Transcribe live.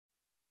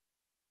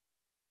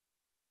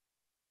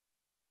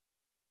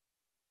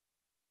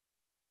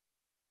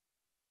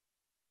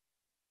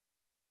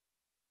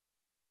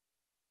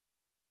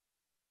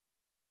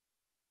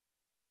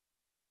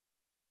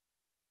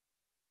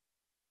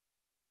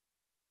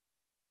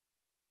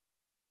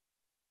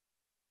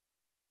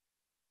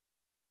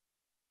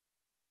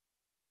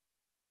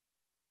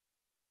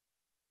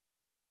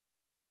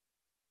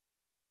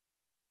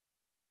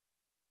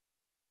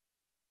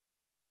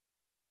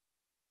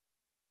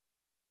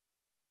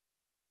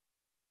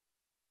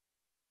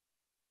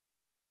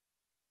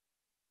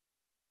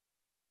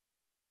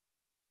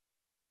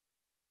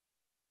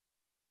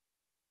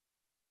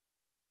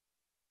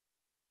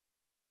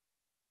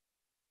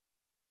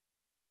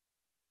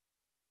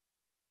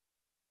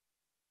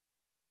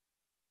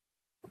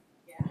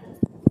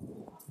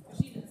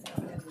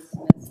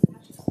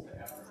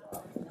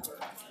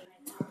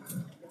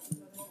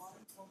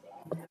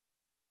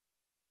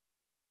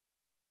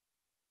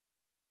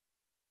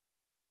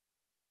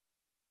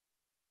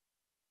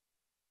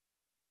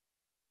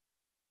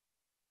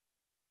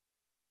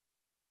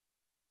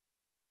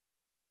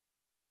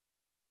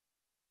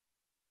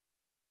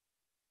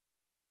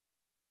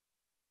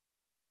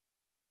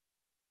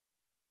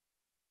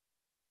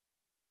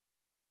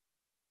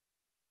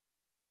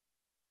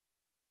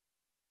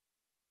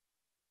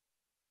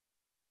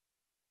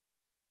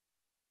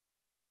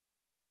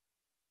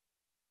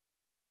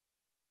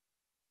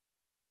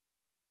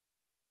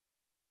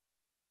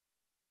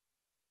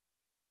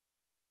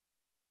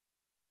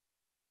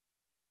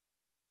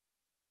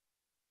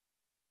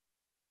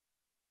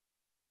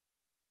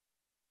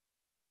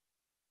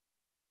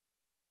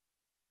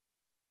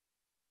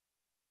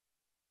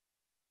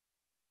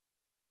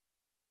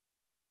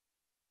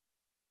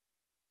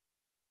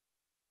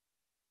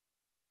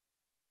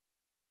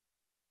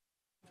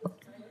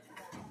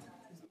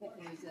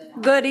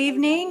Good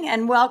evening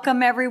and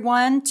welcome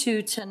everyone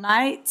to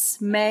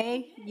tonight's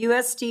May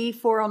USD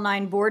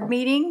 409 board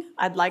meeting.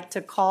 I'd like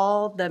to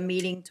call the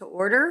meeting to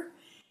order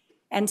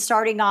and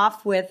starting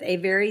off with a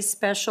very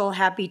special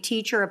Happy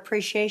Teacher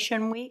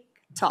Appreciation Week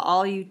to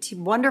all you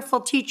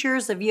wonderful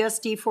teachers of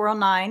USD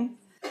 409.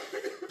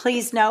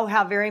 Please know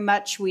how very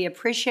much we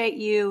appreciate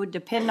you,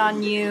 depend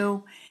on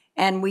you,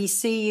 and we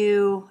see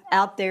you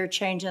out there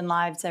changing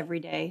lives every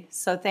day.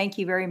 So thank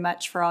you very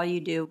much for all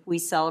you do. We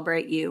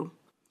celebrate you.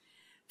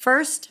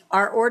 First,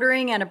 our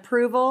ordering and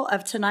approval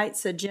of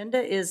tonight's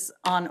agenda is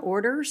on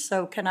order.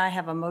 So can I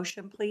have a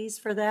motion, please,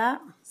 for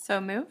that?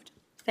 So moved.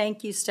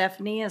 Thank you,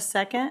 Stephanie. A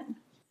second?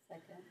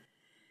 Second.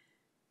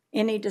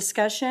 Any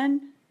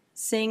discussion?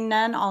 Seeing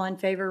none, all in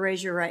favor,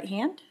 raise your right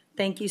hand.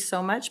 Thank you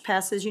so much.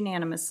 Passes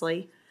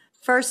unanimously.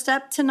 First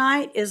up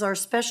tonight is our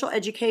Special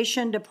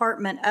Education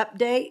Department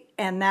update,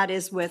 and that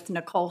is with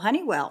Nicole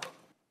Honeywell.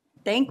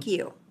 Thank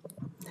you.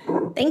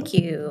 Thank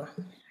you. All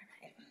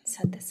right,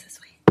 set this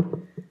way.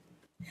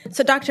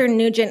 So Dr.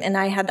 Nugent and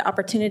I had the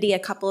opportunity a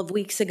couple of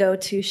weeks ago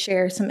to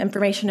share some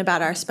information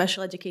about our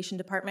special education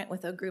department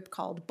with a group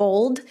called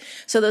BOLD.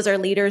 So those are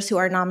leaders who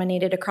are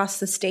nominated across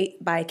the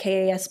state by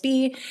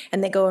KASB,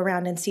 and they go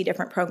around and see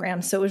different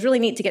programs. So it was really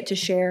neat to get to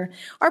share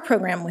our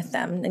program with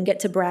them and get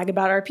to brag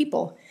about our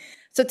people.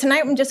 So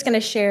tonight I'm just going to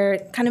share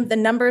kind of the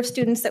number of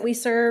students that we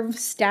serve,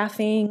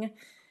 staffing.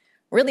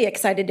 Really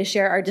excited to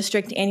share our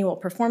district annual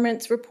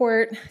performance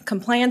report,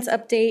 compliance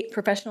update,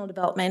 professional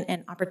development,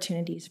 and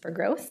opportunities for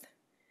growth.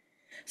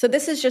 So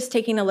this is just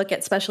taking a look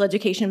at special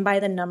education by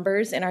the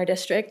numbers in our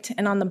district.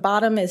 And on the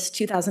bottom is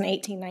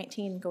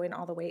 2018-19 going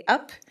all the way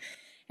up.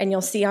 And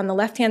you'll see on the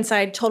left-hand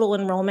side, total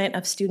enrollment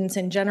of students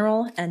in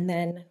general. And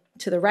then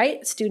to the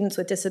right, students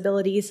with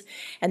disabilities.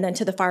 And then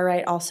to the far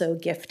right, also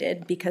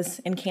gifted, because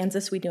in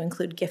Kansas, we do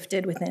include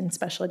gifted within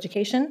special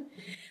education.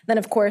 Then,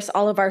 of course,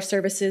 all of our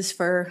services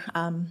for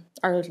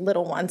our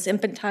little ones,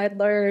 infant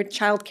toddler,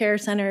 child care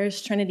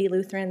centers, Trinity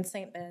Lutheran,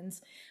 St.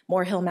 Ben's,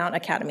 Moore Hill Mountain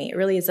Academy. It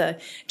really is a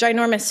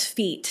ginormous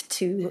feat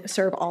to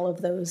serve all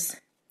of those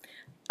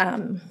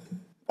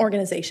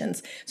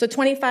organizations. So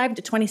 25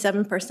 to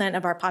 27%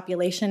 of our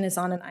population is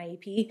on an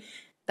IEP.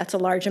 That's a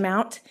large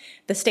amount.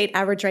 The state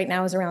average right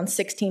now is around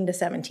 16 to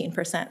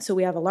 17%. So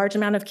we have a large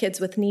amount of kids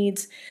with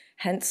needs,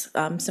 hence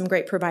some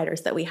great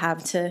providers that we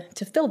have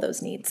to fill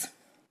those needs.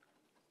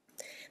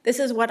 This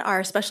is what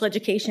our special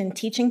education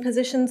teaching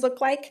positions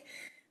look like.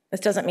 This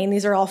doesn't mean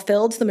these are all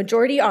filled. The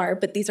majority are,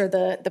 but these are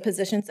the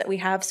positions that we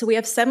have. So we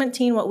have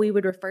 17 what we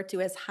would refer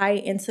to as high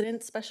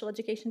incidence special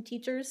education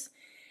teachers.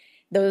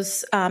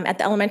 Those at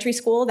the elementary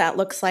school, that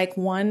looks like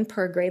one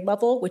per grade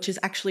level, which is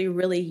actually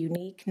really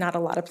unique. Not a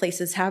lot of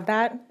places have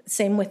that.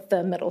 Same with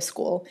the middle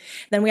school.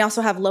 Then we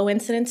also have low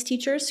incidence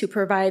teachers who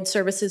provide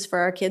services for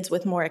our kids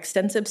with more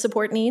extensive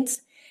support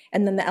needs.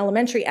 And then the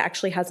elementary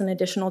actually has an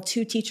additional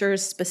 2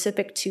 teachers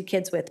specific to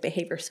kids with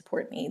behavior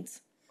support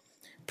needs.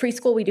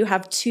 Preschool, we do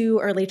have 2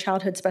 early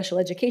childhood special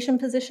education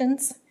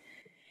positions.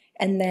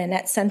 And then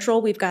at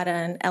Central, we've got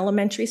an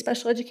elementary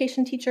special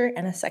education teacher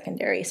and a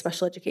secondary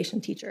special education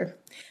teacher.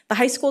 The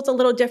high school is a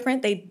little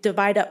different. They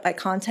divide up by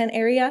content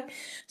area.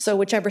 So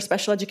whichever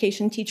special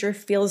education teacher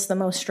feels the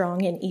most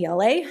strong in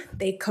ELA,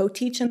 they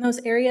co-teach in those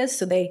areas.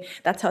 So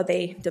that's how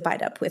they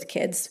divide up with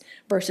kids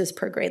versus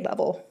per grade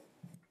level.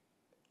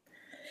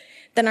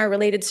 Then our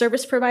related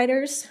service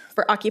providers.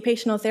 For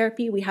occupational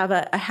therapy, we have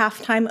a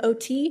half-time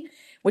OT,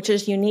 which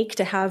is unique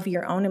to have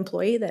your own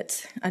employee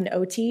that's an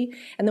OT.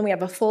 And then we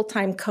have a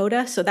full-time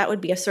CODA, so that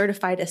would be a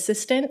certified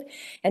assistant.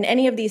 And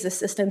any of these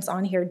assistants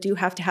on here do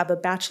have to have a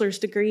bachelor's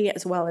degree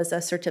as well as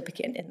a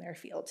certificate in their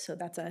field. So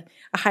that's a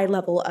high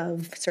level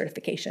of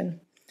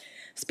certification.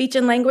 Speech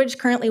and language,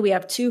 currently we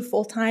have 2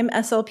 full-time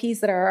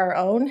SLPs that are our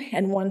own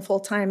and 1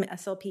 full-time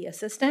SLP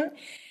assistant.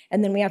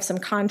 And then we have some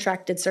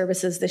contracted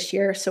services this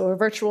year, so a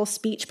virtual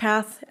speech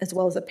path as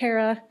well as a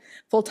para,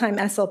 full-time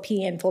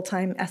SLP and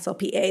full-time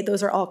SLPA.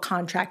 Those are all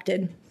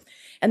contracted.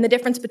 And the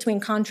difference between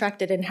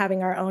contracted and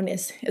having our own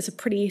is a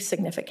pretty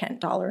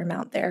significant dollar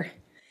amount there.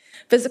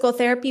 Physical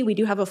therapy, we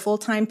do have a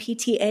full-time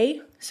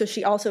PTA, so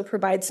she also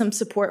provides some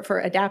support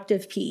for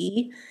adaptive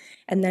PE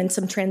and then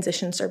some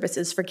transition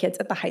services for kids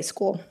at the high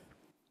school.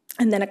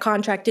 And then a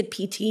contracted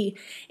PT,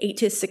 8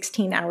 to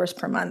 16 hours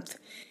per month.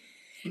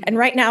 And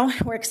right now,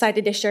 we're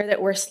excited to share that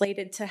we're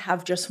slated to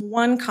have just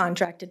 1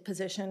 contracted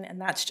position,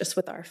 and that's just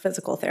with our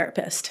physical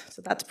therapist.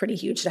 So that's pretty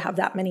huge to have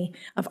that many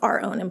of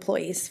our own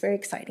employees. Very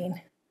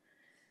exciting.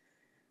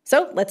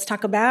 So let's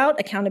talk about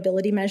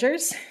accountability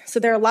measures.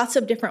 So there are lots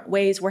of different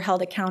ways we're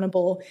held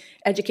accountable,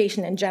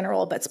 education in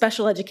general, but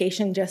special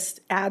education just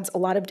adds a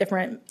lot of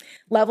different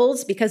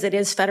levels because it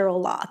is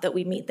federal law that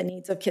we meet the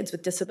needs of kids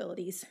with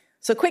disabilities.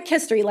 So quick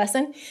history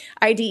lesson.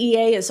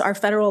 IDEA is our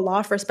federal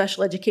law for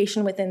special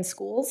education within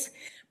schools.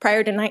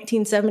 Prior to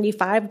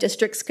 1975,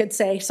 districts could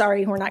say,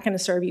 sorry, we're not going to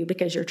serve you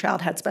because your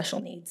child had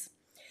special needs.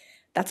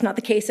 That's not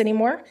the case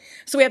anymore.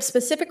 So we have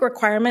specific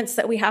requirements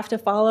that we have to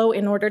follow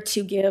in order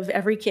to give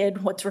every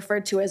kid what's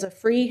referred to as a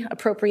free,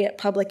 appropriate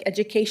public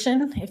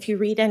education. If you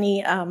read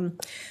any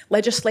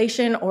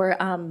legislation or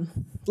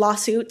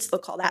lawsuits, they'll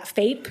call that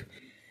FAPE.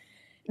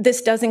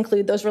 This does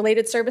include those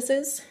related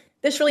services.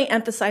 This really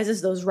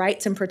emphasizes those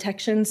rights and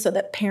protections so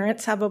that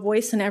parents have a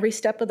voice in every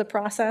step of the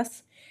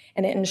process,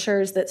 and it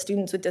ensures that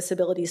students with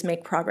disabilities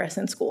make progress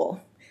in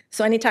school.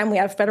 So anytime we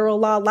have federal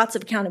law, lots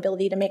of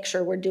accountability to make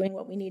sure we're doing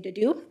what we need to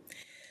do.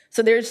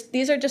 So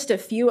these are just a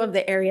few of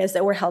the areas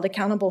that we're held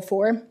accountable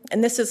for,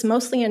 and this is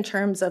mostly in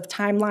terms of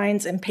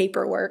timelines and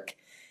paperwork.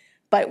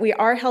 But we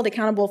are held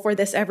accountable for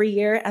this every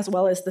year, as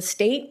well as the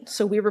state.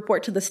 So we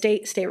report to the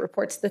state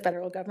reports to the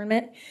federal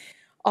government,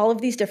 all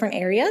of these different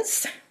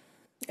areas.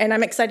 And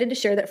I'm excited to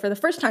share that for the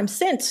first time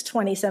since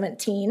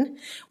 2017,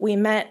 we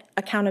met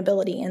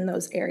accountability in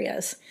those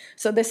areas.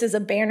 So this is a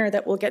banner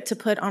that we'll get to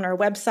put on our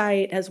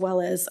website, as well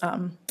as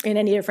in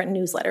any different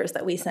newsletters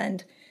that we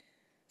send.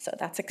 So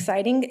that's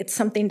exciting. It's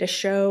something to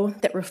show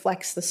that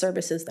reflects the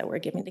services that we're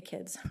giving to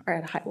kids are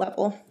at a high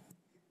level.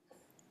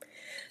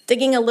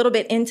 Digging a little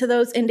bit into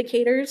those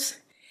indicators,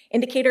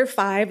 Indicator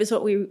 5 is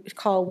what we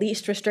call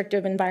least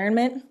restrictive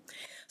environment.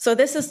 So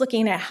this is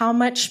looking at how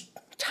much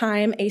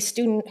time a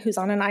student who's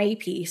on an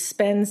IEP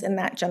spends in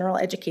that general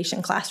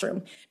education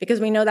classroom, because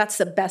we know that's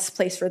the best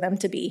place for them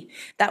to be.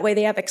 That way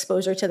they have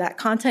exposure to that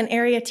content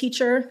area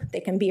teacher, they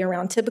can be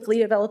around typically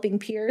developing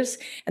peers,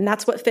 and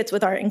that's what fits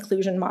with our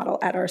inclusion model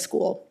at our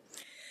school.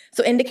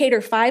 So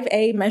Indicator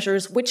 5A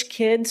measures which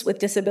kids with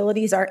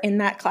disabilities are in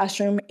that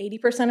classroom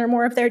 80% or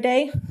more of their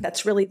day.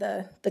 That's really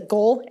the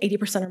goal,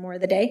 80% or more of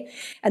the day.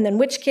 And then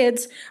which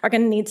kids are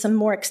going to need some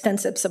more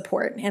extensive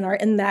support and are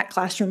in that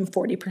classroom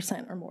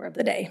 40% or more of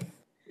the day.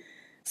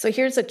 So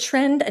here's a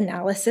trend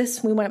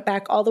analysis. We went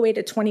back all the way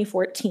to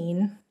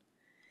 2014.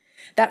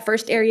 That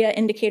first area,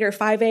 Indicator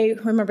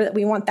 5A, remember that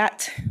we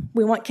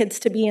want kids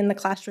to be in the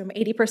classroom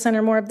 80%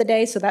 or more of the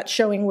day, so that's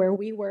showing where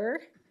we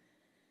were.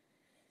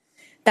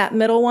 That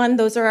middle one,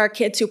 those are our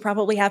kids who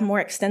probably have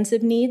more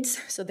extensive needs,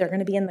 so they're going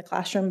to be in the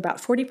classroom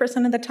about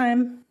 40% of the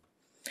time.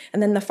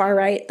 And then the far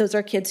right, those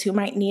are kids who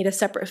might need a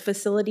separate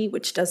facility,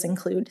 which does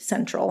include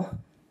central.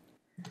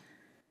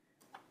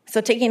 So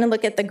taking a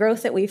look at the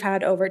growth that we've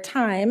had over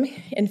time,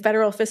 in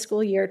federal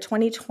fiscal year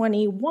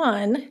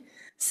 2021,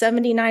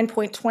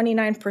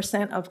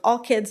 79.29% of all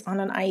kids on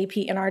an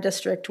IEP in our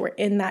district were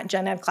in that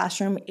gen ed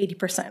classroom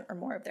 80% or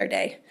more of their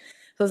day.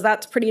 So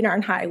that's pretty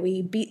darn high.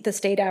 We beat the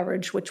state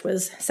average, which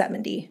was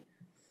 70.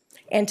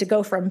 And to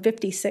go from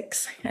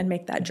 56 and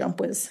make that jump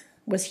was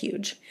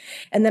huge.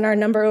 And then our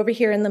number over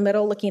here in the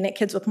middle, looking at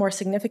kids with more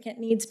significant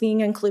needs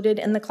being included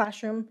in the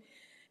classroom,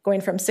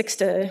 going from 6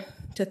 to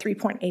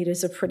 3.8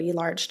 is a pretty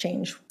large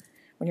change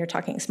when you're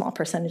talking small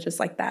percentages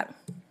like that.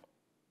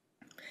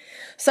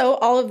 So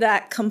all of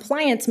that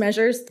compliance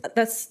measures,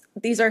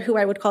 these are who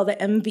I would call the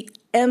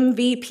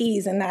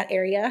MVPs in that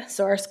area.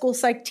 So our school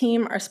psych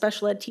team, our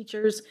special ed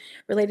teachers,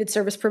 related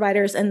service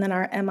providers, and then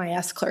our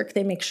MIS clerk.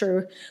 They make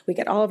sure we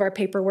get all of our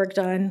paperwork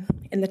done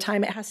in the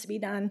time it has to be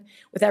done,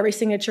 with every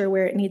signature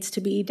where it needs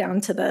to be, down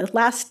to the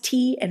last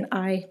T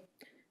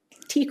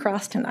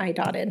crossed and I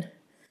dotted.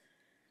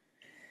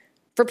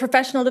 For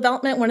professional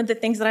development, one of the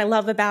things that I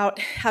love about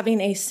having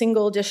a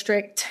single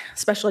district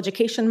special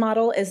education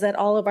model is that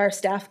all of our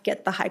staff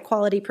get the high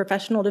quality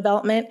professional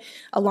development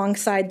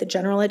alongside the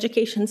general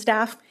education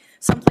staff.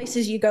 Some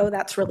places you go,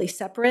 that's really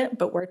separate,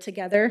 but we're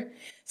together.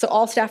 So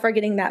all staff are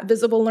getting that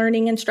visible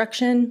learning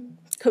instruction,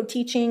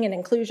 co-teaching and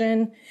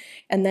inclusion,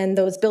 and then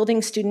those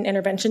building student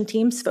intervention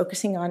teams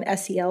focusing on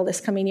SEL this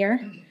coming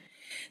year.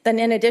 Then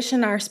in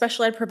addition, our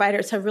special ed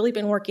providers have really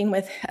been working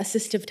with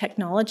assistive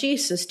technology.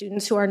 So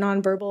students who are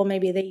nonverbal,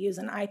 maybe they use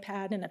an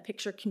iPad and a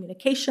picture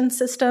communication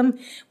system.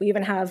 We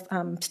even have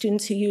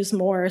students who use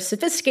more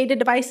sophisticated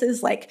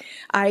devices like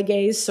eye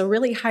gaze, so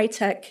really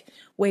high-tech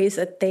ways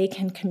that they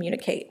can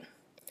communicate.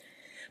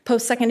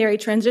 Post-secondary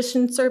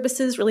transition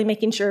services, really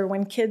making sure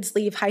when kids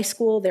leave high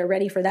school, they're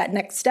ready for that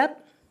next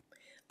step.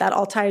 That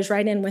all ties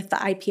right in with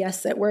the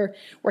IPS that we're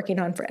working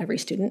on for every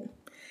student.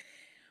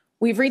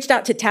 We've reached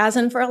out to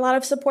TASN for a lot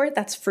of support.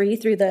 That's free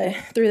through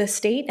the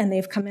state, and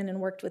they've come in and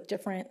worked with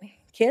different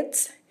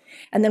kids.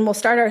 And then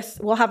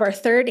we'll have our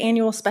third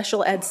annual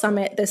Special Ed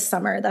Summit this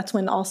summer. That's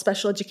when all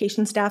special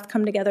education staff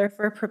come together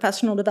for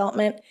professional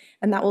development,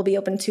 and that will be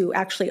open to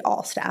actually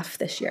all staff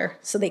this year,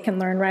 so they can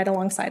learn right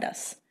alongside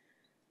us.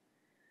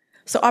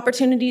 So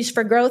opportunities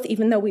for growth,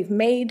 even though we've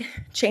made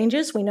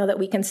changes, we know that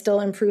we can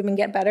still improve and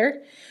get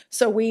better.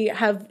 So we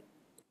have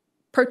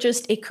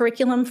purchased a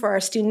curriculum for our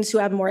students who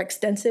have more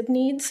extensive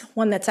needs,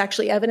 one that's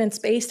actually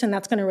evidence-based, and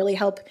that's going to really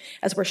help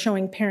as we're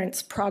showing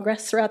parents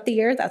progress throughout the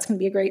year. That's going to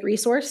be a great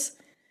resource.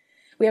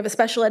 We have a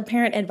Special Ed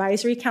Parent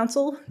Advisory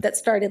Council that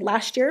started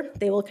last year.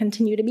 They will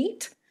continue to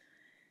meet.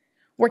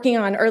 Working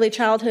on early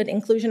childhood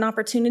inclusion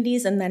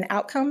opportunities and then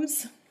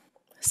outcomes.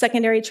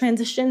 Secondary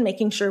transition,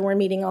 making sure we're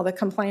meeting all the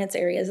compliance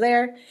areas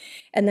there.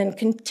 And then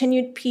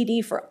continued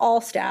PD for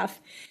all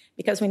staff,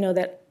 because we know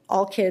that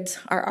all kids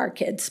are our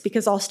kids,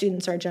 because all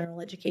students are general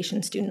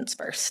education students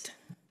first.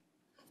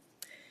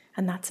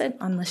 And that's it,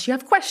 unless you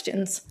have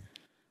questions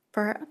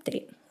for our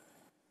update.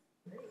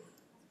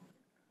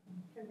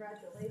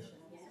 Congratulations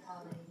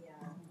on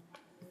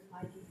the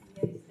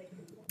IGPA state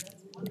report.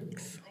 That's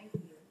wonderful. Thank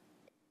you.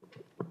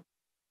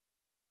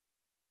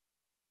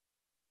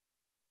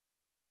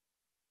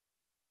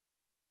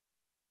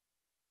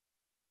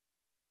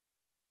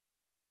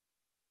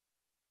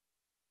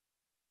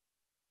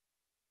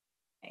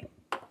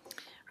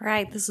 All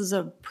right, this is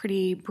a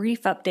pretty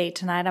brief update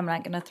tonight. I'm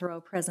not going to throw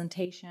a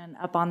presentation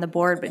up on the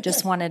board, but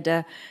just wanted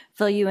to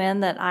fill you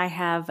in that I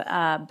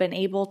have been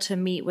able to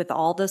meet with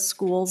all the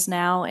schools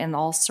now and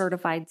all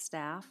certified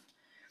staff.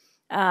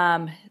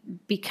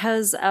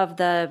 Because of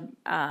the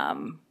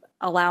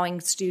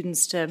allowing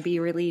students to be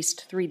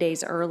released 3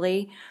 days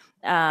early,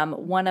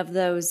 one of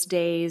those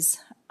days,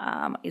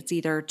 it's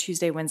either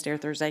Tuesday, Wednesday, or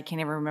Thursday. I can't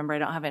even remember. I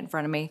don't have it in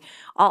front of me.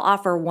 I'll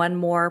offer one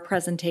more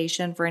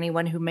presentation for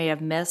anyone who may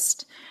have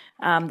missed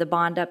the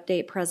bond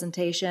update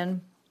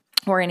presentation,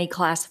 or any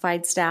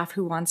classified staff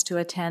who wants to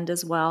attend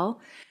as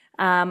well.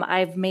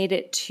 I've made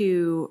it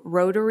to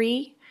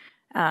Rotary,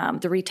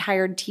 the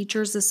Retired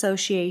Teachers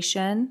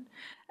Association,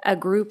 a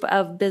group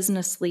of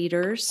business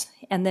leaders,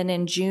 and then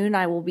in June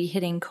I will be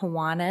hitting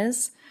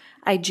Kiwanis.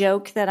 I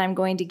joke that I'm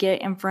going to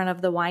get in front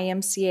of the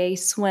YMCA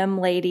swim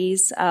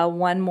ladies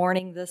one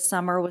morning this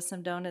summer with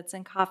some donuts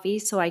and coffee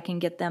so I can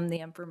get them the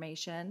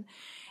information.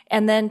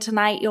 And then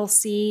tonight you'll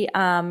see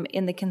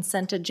in the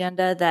consent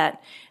agenda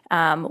that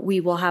we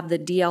will have the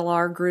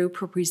DLR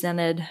group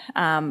represented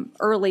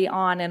early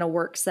on in a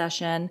work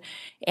session,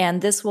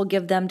 and this will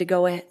give them the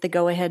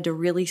go-ahead to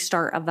really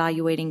start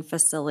evaluating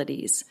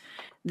facilities.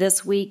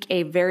 This week,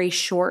 a very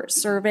short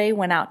survey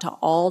went out to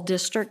all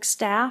district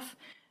staff,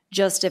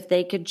 just if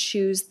they could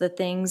choose the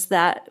things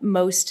that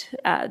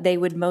they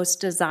would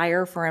most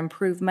desire for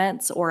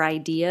improvements or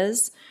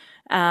ideas.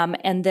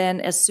 And then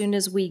as soon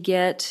as we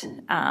get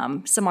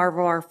some of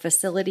our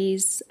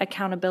facilities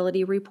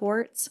accountability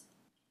reports,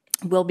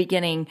 we'll be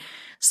getting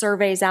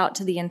surveys out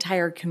to the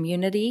entire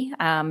community.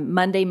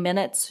 Monday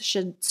minutes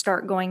should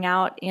start going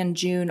out in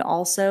June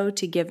also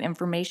to give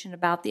information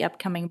about the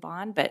upcoming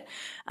bond. But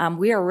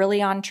we are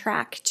really on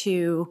track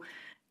to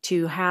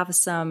have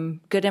some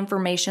good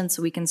information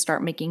so we can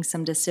start making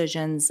some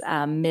decisions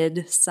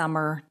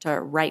mid-summer to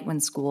right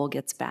when school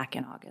gets back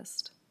in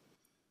August.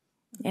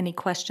 Any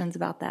questions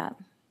about that?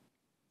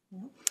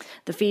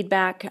 The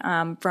feedback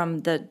from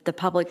the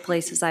public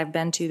places I've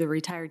been to, the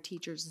Retired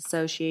Teachers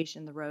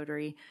Association, the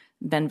Rotary,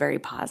 been very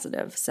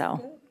positive. So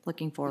good.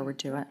 Looking forward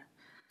to it.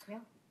 Yeah,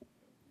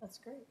 that's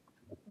great.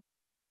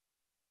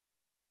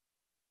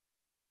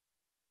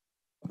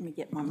 Let me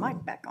get my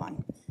mic back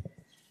on.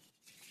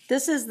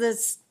 This is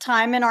this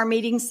time in our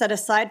meeting set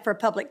aside for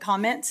public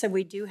comment, so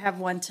we do have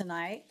one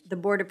tonight. The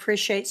board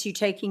appreciates you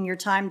taking your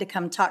time to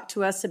come talk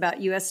to us about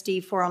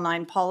USD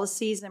 409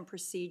 policies and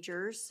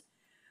procedures.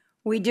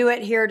 We do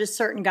adhere to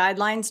certain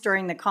guidelines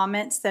during the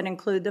comments that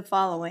include the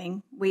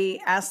following.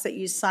 We ask that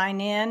you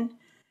sign in.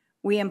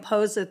 We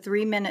impose a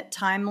 3-minute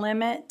time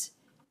limit,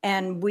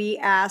 and we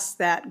ask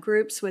that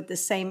groups with the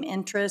same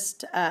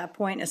interest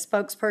appoint a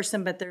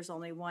spokesperson, but there's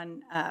only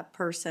one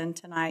person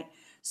tonight.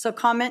 So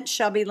comments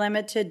shall be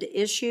limited to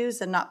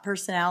issues and not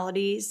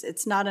personalities.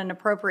 It's not an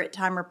appropriate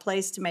time or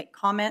place to make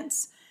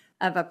comments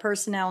of a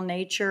personnel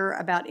nature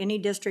about any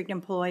district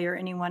employee or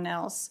anyone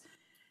else.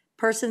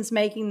 Persons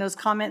making those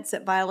comments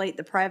that violate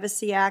the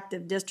Privacy Act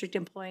of district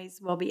employees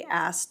will be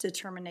asked to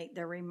terminate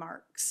their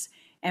remarks,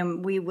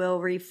 and we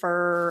will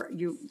refer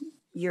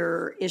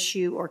your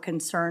issue or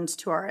concerns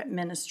to our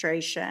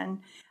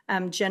administration.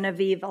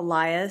 Genevieve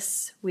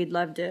Elias, we'd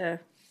love to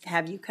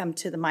have you come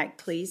to the mic,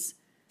 please.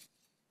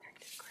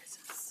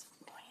 Crisis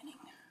planning.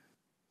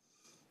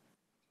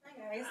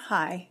 Hi, guys.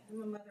 Hi.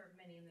 I'm a mother of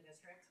many in the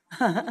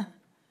district.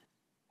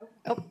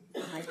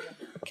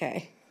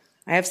 Okay.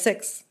 I have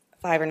 6.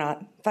 5 are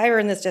not. 5 are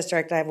in this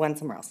district. I have 1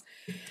 somewhere else.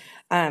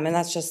 And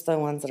that's just the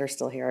ones that are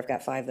still here. I've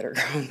got 5 that are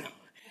grown.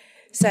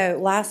 So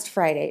last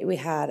Friday, we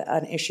had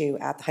an issue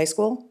at the high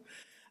school.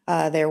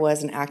 There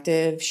was an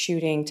active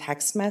shooting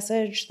text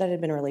message that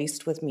had been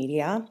released with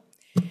media.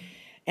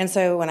 And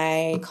so when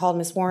I called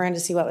Ms. Warren to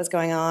see what was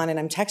going on, and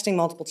I'm texting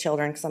multiple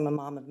children because I'm a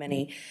mom of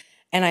many,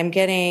 and I'm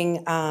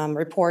getting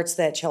reports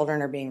that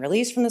children are being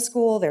released from the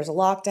school. There's a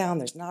lockdown.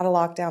 There's not a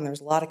lockdown.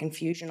 There's a lot of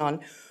confusion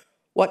on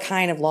what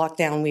kind of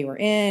lockdown we were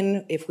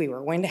in, if we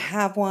were going to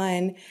have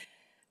one.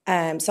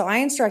 So I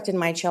instructed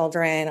my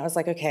children. I was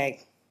like, okay,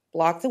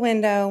 block the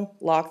window,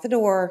 lock the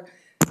door,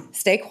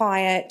 stay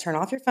quiet, turn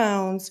off your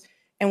phones,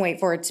 and wait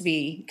for it to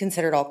be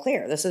considered all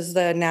clear. This is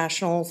the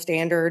national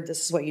standard.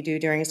 This is what you do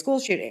during a school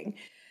shooting.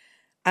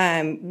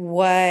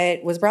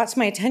 What was brought to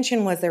my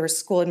attention was there were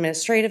school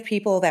administrative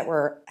people that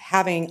were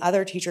having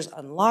other teachers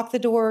unlock the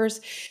doors.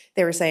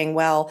 They were saying,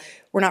 well,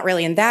 we're not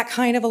really in that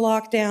kind of a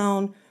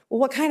lockdown. Well,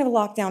 what kind of a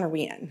lockdown are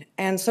we in?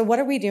 And so what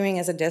are we doing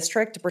as a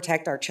district to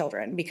protect our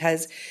children?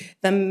 Because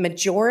the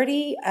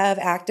majority of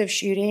active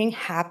shooting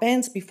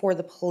happens before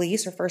the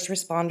police or first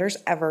responders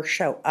ever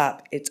show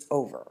up. It's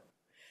over.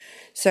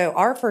 So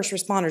our first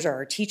responders are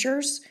our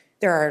teachers,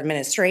 they're our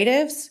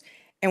administratives,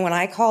 And when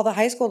I call the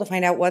high school to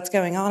find out what's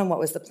going on and what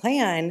was the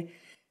plan,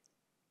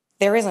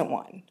 there isn't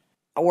one.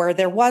 Or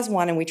there was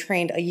one and we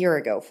trained a year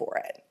ago for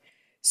it.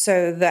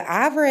 So the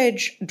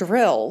average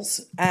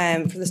drills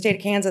for the state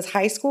of Kansas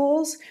high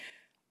schools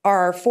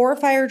are 4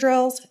 fire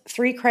drills,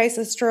 3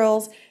 crisis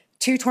drills,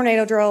 2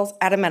 tornado drills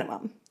at a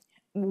minimum.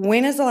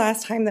 When is the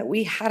last time that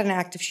we had an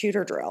active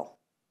shooter drill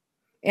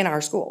in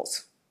our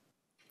schools?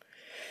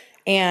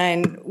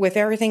 And with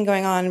everything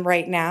going on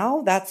right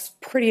now, that's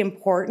pretty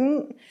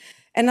important.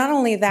 And not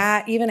only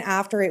that, even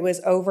after it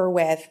was over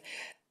with,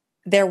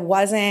 there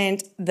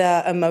wasn't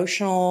the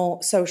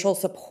emotional, social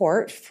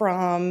support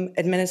from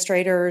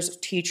administrators,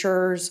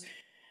 teachers,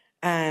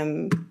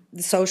 the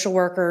social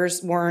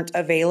workers weren't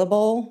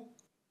available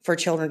for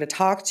children to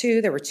talk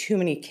to. There were too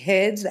many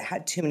kids that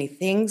had too many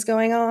things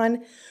going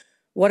on.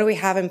 What do we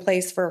have in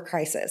place for a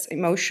crisis?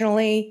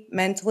 Emotionally,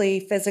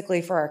 mentally,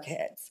 physically for our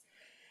kids.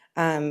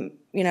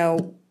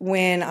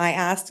 When I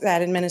asked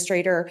that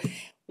administrator,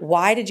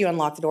 why did you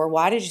unlock the door?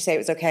 Why did you say it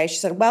was okay? She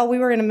said, well, we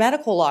were in a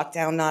medical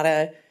lockdown,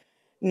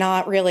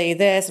 not really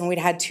this, and we'd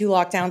had 2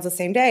 lockdowns the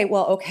same day.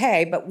 Well,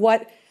 okay, but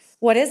what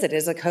is it?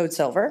 Is it a code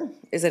silver?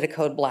 Is it a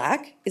code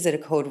black? Is it a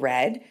code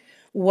red?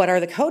 What are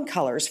the code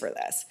colors for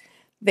this?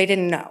 They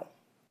didn't know.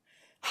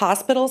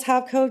 Hospitals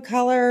have code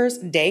colors,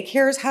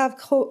 daycares have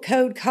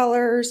code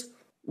colors,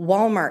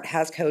 Walmart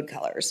has code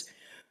colors.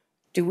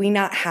 Do we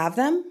not have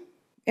them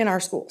in our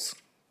schools?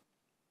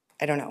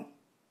 I don't know.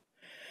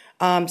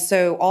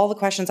 So all the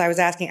questions I was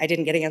asking, I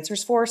didn't get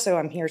answers for, so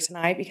I'm here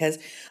tonight because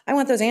I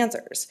want those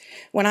answers.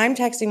 When I'm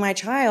texting my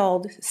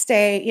child,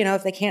 stay,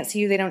 if they can't see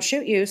you, they don't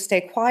shoot you,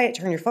 stay quiet,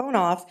 turn your phone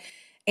off,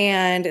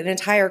 and an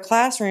entire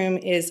classroom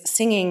is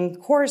singing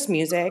chorus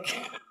music,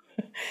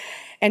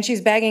 and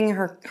she's begging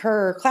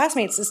her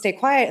classmates to stay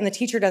quiet, and the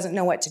teacher doesn't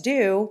know what to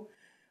do,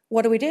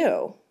 what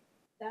do?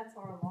 That's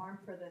our alarm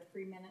for the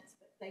 3 minutes,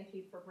 but thank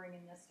you for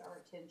bringing this to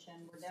our attention.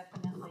 We're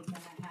definitely going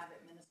to have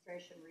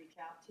administration reach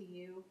out to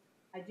you.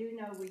 I do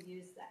know we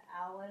use the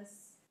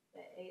ALICE,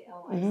 the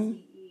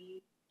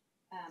ALICE.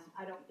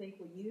 I don't think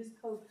we use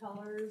code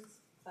colors,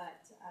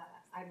 but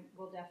I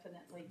will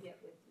definitely get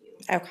with you.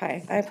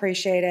 Okay, I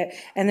appreciate it.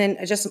 And then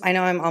I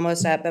know I'm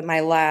almost up, but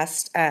my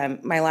last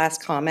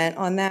comment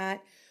on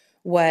that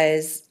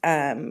was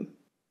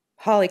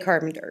Holly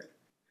Carpenter.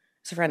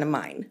 It's a friend of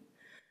mine,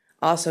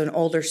 also an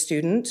older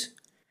student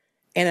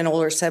and an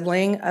older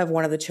sibling of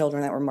one of the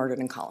children that were murdered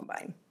in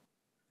Columbine.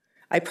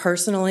 I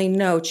personally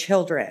know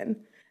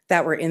children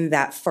that were in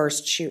that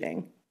first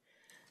shooting.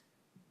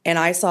 And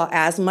I saw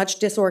as much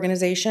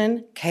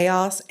disorganization,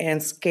 chaos,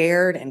 and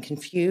scared and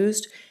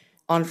confused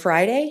on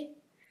Friday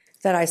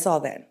that I saw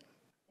then.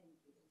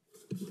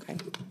 Okay.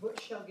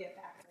 She'll get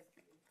back with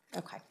you.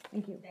 Okay,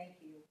 thank you. Thank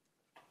you.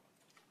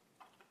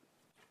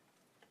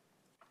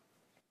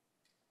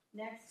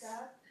 Next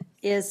up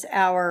is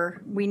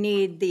we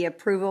need the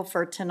approval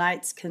for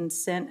tonight's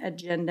consent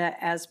agenda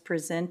as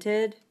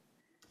presented.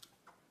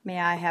 May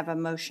I have a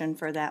motion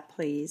for that,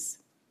 please?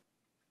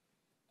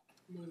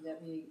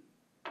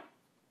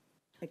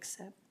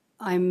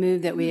 I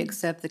move that we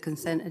accept the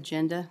consent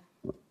agenda.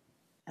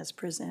 As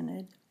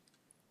presented.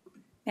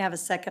 May I have a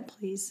second,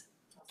 please?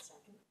 I'll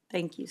second.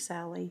 Thank you,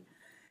 Sally.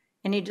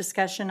 Any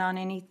discussion on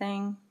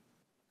anything?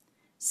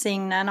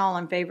 Seeing none, all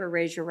in favor,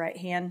 raise your right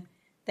hand.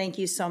 Thank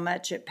you so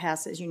much. It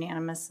passes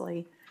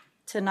unanimously.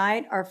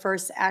 Tonight, our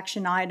first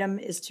action item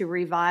is to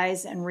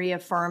revise and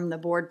reaffirm the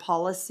board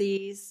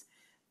policies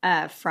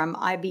from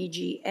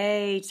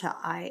IBGA to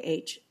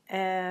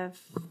IHF.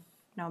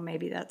 No,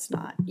 maybe that's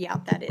not. Yeah,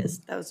 that is.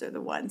 Those are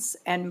the ones.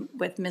 And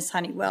with Ms.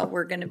 Honeywell,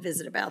 we're going to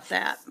visit about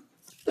that.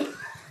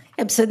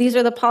 Yep, so these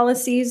are the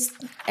policies,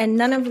 and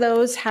none of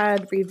those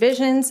had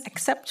revisions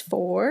except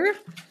for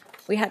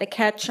we had a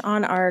catch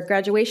on our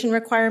graduation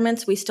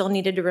requirements. We still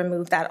needed to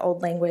remove that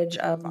old language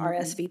of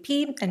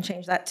RSVP and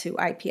change that to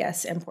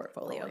IPS and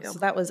portfolio. So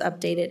that was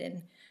updated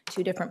in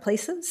 2 different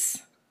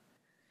places.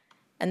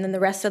 And then the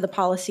rest of the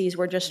policies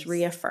were just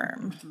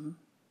reaffirmed.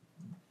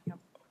 Yep.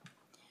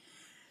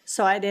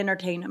 So I'd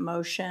entertain a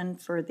motion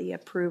for the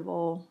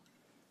approval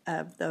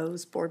of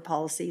those board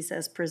policies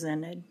as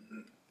presented.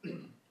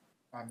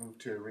 I move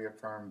to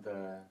reaffirm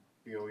the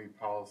BOE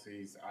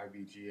policies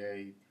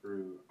IBGA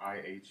through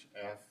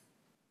IHF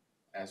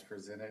as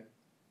presented.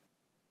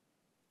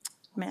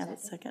 May I have a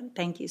second?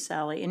 Thank you,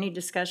 Sally. Any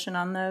discussion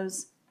on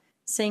those?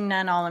 Seeing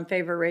none, all in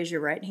favor, raise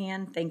your right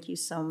hand. Thank you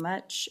so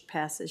much.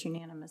 Passes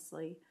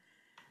unanimously.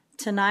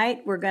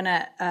 Tonight, we're going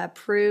to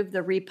approve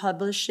the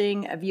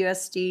republishing of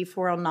USD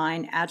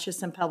 409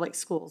 Atchison Public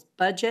Schools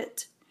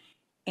budget.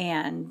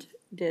 And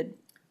did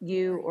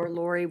you or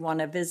Lori want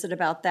to visit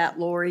about that?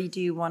 Lori,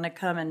 do you want to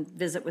come and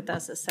visit with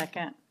us a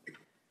second,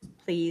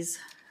 please?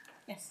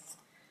 Yes.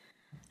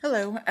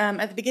 Hello.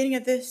 At the beginning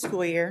of the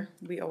school year,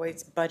 we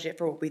always budget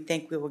for what we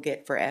think we will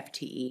get for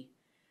FTE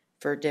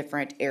for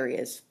different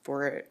areas.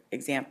 For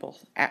example,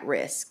 at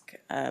risk,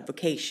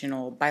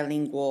 vocational,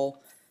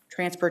 bilingual,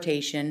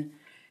 transportation.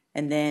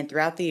 And then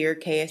throughout the year,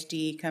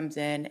 KSD comes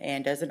in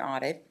and does an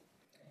audit.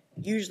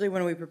 Usually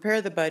when we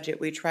prepare the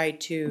budget, we try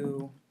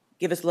to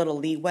give us a little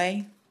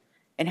leeway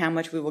and how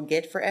much we will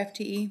get for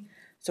FTE.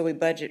 So we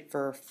budget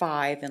for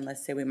 5, and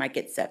let's say we might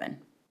get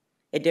 7.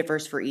 It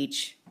differs for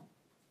each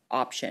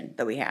option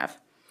that we have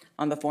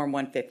on the Form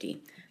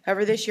 150.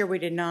 However, this year we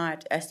did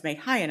not estimate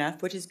high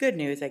enough, which is good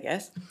news, I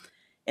guess,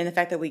 in the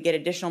fact that we get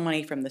additional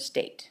money from the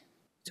state.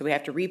 So we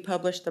have to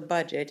republish the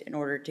budget in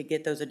order to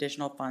get those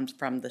additional funds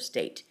from the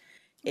state.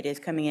 It is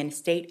coming in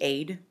state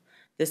aid.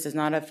 This does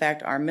not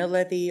affect our mill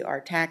levy,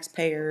 our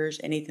taxpayers,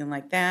 anything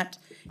like that.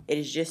 It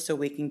is just so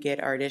we can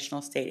get our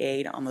additional state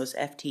aid on those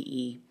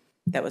FTE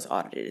that was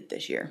audited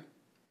this year.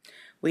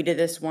 We did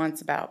this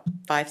once about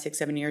 5, 6,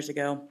 7 years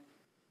ago.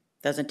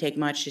 Doesn't take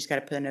much, just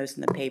gotta put a notice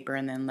in the paper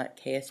and then let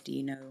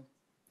KSD know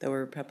that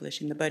we're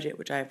publishing the budget,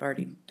 which I've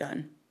already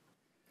done.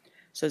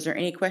 So is there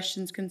any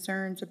questions,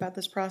 concerns about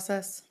this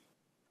process?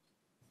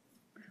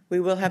 We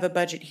will have a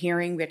budget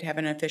hearing. We have to have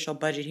an official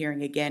budget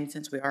hearing again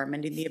since we are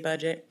amending the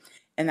budget.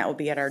 And that will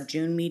be at our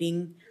June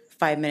meeting,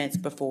 5 minutes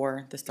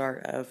before the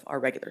start of our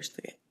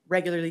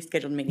regularly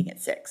scheduled meeting at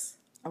 6.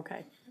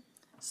 Okay,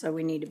 so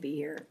we need to be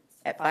here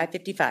At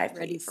 5:55,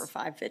 ready please. for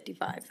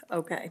 5:55.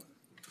 Okay.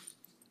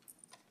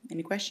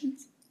 Any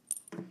questions?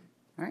 All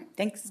right,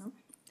 thanks.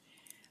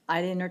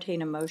 I'd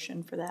entertain a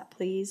motion for that,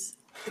 please.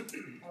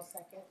 I'll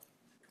second.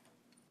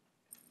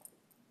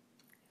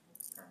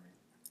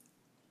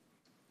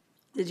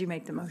 Did you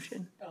make the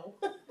motion? Oh.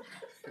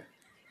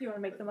 You want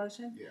to make the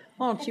motion?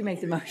 Why don't you make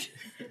the motion?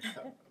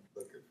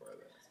 Looking for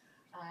that.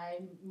 I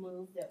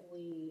move that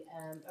we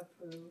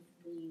approve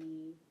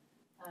the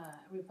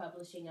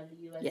republishing of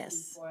the USD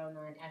Yes.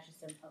 409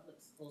 Atchison Public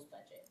Schools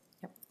budget.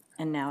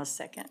 And now a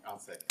second. I'll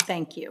second.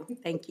 Thank you,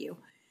 thank you.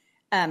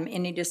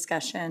 Any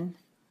discussion?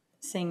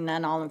 Seeing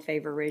none, all in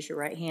favor, raise your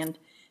right hand.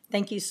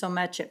 Thank you so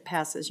much, it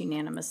passes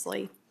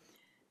unanimously.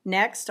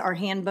 Next, our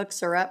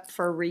handbooks are up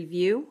for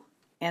review,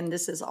 and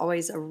this is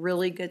always a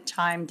really good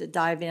time to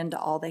dive into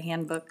all the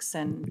handbooks,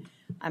 and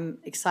I'm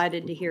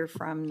excited to hear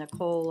from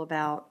Nicole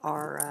about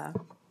our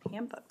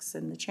handbooks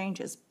and the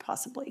changes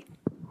possibly.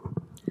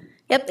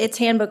 Yep, it's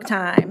handbook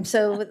time.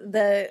 So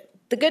the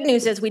good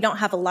news is we don't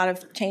have a lot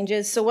of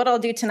changes. So what I'll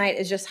do tonight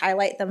is just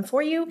highlight them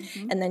for you,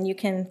 and then you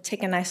can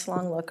take a nice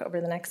long look over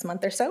the next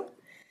month or so.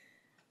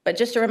 But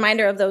just a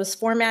reminder of those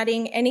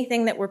formatting,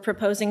 anything that we're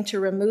proposing to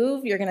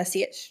remove, you're gonna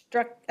see it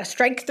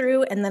strike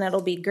through, and then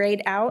it'll be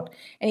grayed out.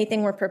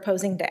 Anything we're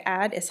proposing to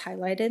add is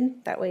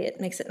highlighted. That way it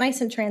makes it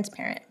nice and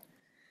transparent.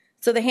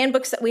 So the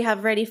handbooks that we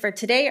have ready for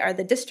today are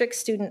the District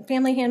Student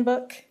Family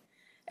Handbook,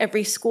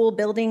 Every School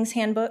Buildings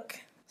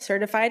Handbook,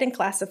 Certified and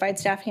Classified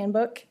Staff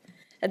Handbook,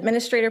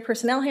 Administrator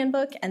Personnel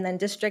Handbook, and then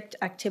District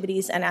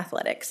Activities and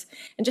Athletics.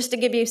 And just to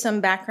give you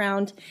some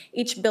background,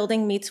 each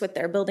building meets with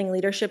their building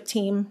leadership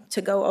team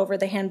to go over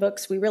the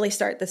handbooks. We really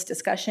start this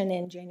discussion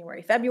in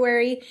January,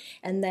 February,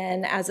 and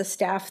then as a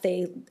staff,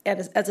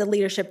 as a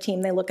leadership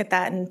team, they look at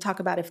that and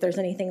talk about if there's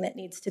anything that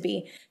needs to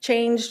be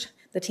changed.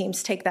 The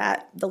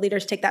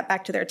leaders take that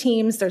back to their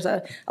teams. There's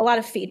a lot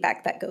of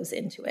feedback that goes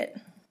into it.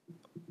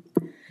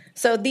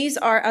 So these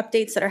are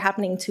updates that are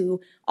happening to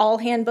all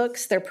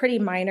handbooks. They're pretty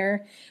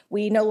minor.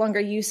 We no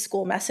longer use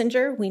School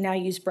Messenger. We now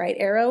use Bright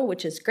Arrow,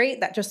 which is great.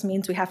 That just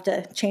means we have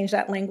to change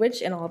that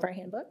language in all of our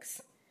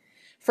handbooks.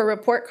 For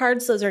report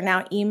cards, those are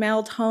now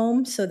emailed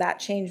home, so that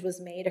change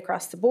was made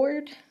across the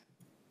board.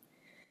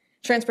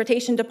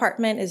 Transportation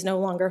Department is no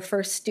longer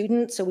first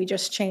student, so we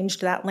just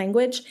changed that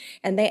language,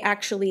 and they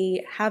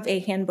actually have a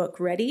handbook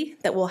ready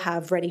that we'll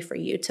have ready for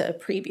you to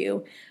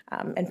preview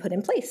and put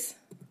in place.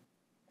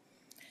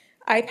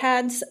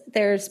 iPads,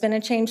 there's been a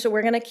change, so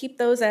we're going to keep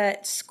those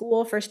at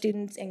school for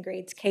students in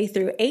grades K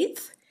through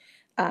 8th.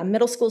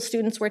 Middle school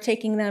students were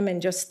taking them,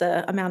 and just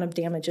the amount of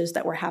damages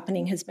that were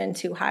happening has been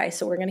too high,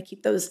 so we're going to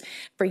keep those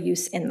for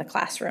use in the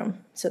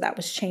classroom. So that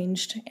was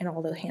changed in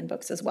all the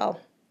handbooks as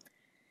well.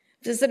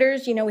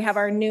 Visitors, we have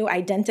our new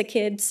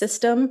IdentiKid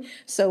system,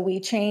 so we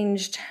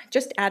just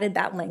added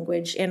that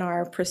language in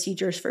our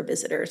procedures for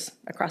visitors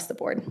across the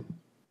board. Can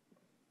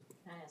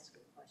I ask a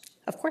question?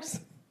 Of course.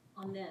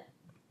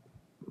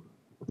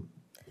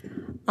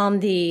 On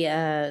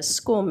the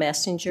School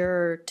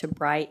Messenger to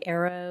Bright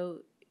Arrow,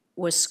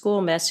 was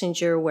School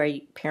Messenger where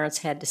parents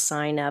had to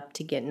sign up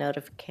to get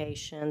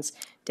notifications?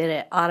 Did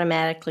it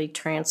automatically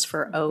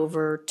transfer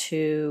over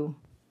to?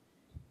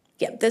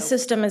 Yeah, this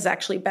system is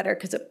actually better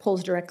because it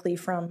pulls directly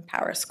from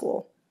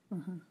PowerSchool.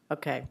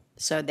 Okay,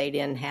 so they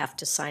didn't have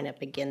to sign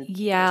up again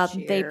Yeah,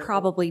 this they year?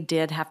 probably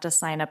did have to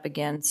sign up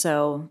again,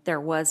 so there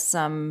was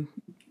some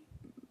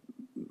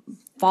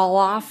fall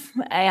off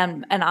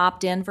and an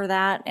opt-in for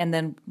that, and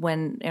then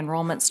when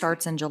enrollment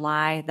starts in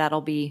July, that'll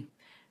be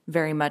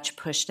very much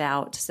pushed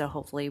out, so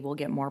hopefully we'll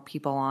get more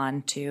people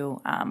on to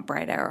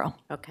Bright Arrow.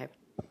 Okay.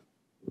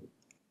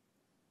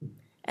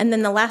 And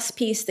then the last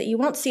piece that you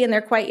won't see in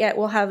there quite yet,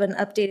 we'll have an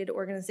updated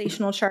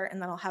organizational chart, and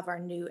then I'll have our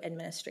new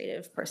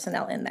administrative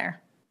personnel in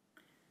there.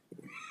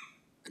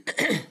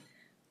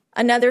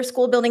 Another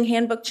school building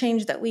handbook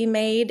change that we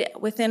made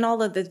within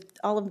all of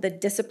the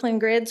discipline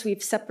grids,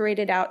 we've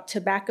separated out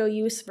tobacco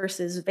use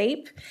versus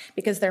vape,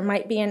 because there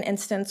might be an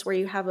instance where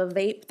you have a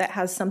vape that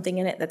has something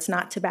in it that's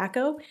not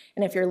tobacco.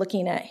 And if you're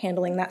looking at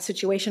handling that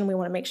situation, we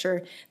want to make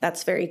sure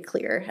that's very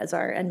clear as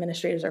our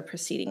administrators are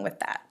proceeding with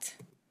that.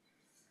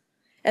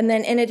 And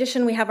then in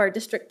addition, we have our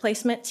district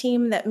placement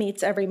team that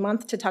meets every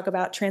month to talk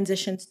about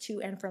transitions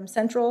to and from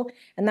Central.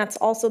 And that's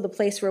also the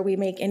place where we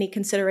make any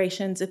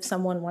considerations if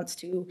someone wants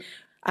to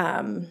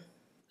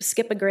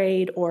skip a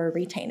grade or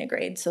retain a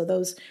grade. So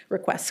those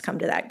requests come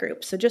to that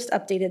group. So just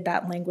updated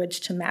that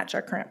language to match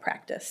our current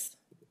practice.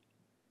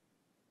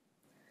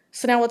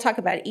 So now we'll talk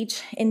about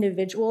each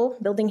individual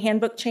building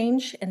handbook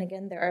change. And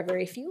again, there are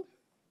very few.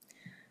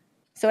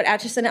 So at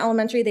Atchison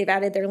Elementary, they've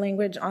added their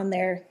language on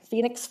their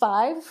Phoenix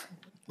 5,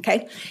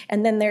 okay,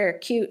 and then their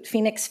cute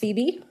Phoenix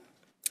Phoebe.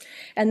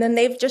 And then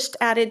they've just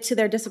added to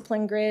their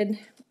discipline grid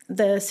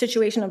the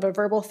situation of a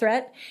verbal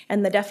threat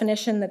and the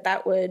definition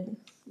that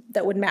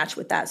would match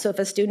with that. So if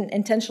a student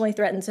intentionally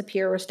threatens a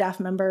peer or staff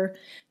member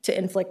to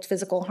inflict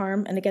physical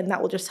harm, and again,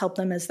 that will just help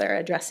them as they're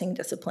addressing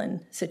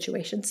discipline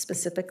situations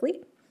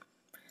specifically.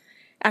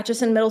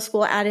 Atchison Middle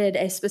School added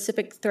a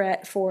specific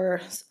threat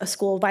for a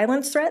school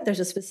violence threat.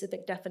 There's a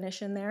specific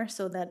definition there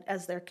so that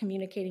as they're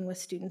communicating with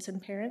students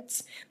and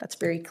parents, that's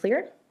very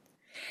clear.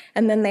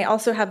 And then they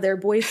also have their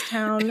Boys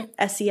Town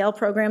SEL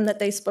program that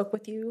they spoke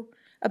with you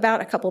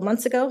about a couple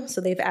months ago, so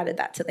they've added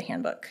that to the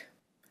handbook.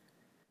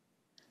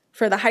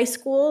 For the high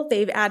school,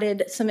 they've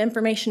added some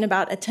information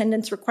about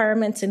attendance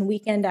requirements and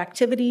weekend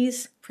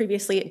activities.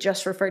 Previously, it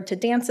just referred to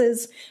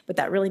dances, but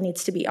that really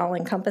needs to be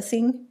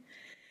all-encompassing.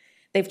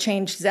 They've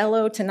changed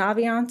Zello to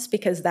Naviance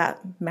because that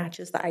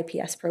matches the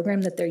IPS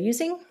program that they're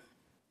using.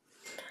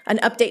 An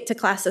update to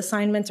class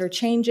assignments or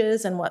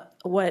changes and what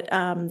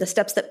the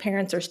steps that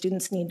parents or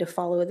students need to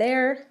follow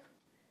there.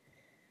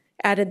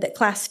 Added that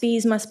class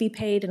fees must be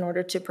paid in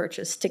order to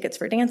purchase tickets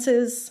for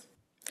dances.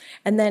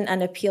 And then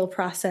an appeal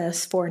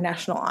process for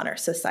National Honor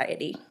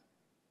Society.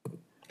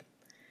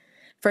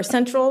 For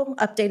Central,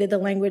 updated the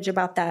language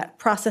about that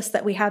process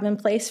that we have in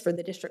place for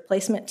the district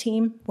placement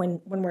team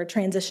when we're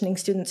transitioning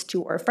students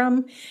to or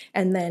from,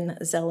 and then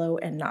Zello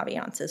and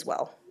Naviance as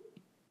well.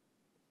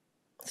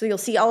 So you'll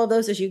see all of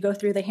those as you go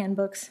through the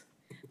handbooks,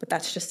 but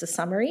that's just a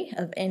summary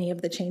of any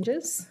of the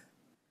changes.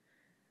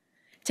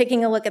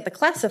 Taking a look at the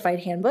classified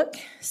handbook,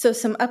 so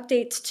some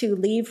updates to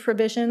leave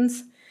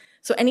provisions.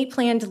 So any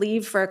planned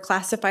leave for a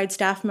classified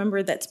staff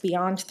member that's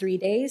beyond 3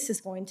 days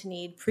is going to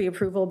need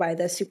pre-approval by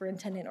the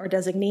superintendent or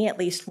designee at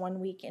least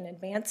 1 week in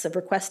advance of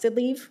requested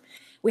leave.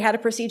 We had a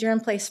procedure in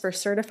place for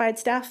certified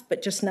staff,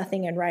 but just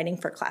nothing in writing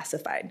for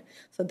classified.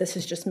 So this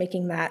is just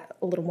making that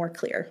a little more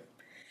clear.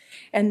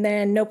 And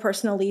then no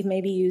personal leave may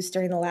be used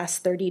during the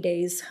last 30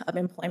 days of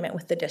employment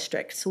with the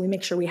district. So we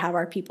make sure we have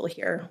our people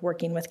here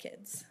working with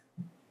kids.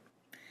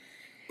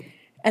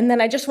 And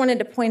then I just wanted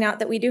to point out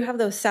that we do have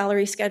those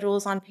salary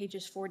schedules on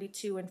pages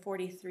 42 and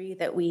 43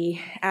 that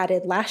we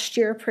added last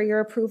year per your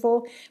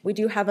approval. We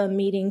do have a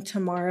meeting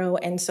tomorrow,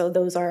 and so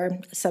those are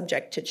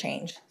subject to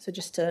change. So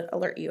just to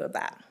alert you of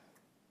that.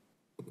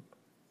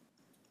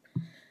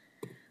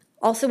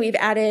 Also, we've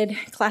added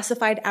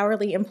classified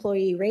hourly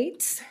employee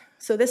rates.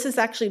 So this has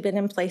actually been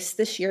in place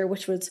this year,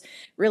 which was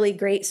really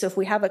great. So if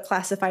we have a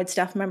classified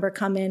staff member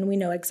come in, we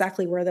know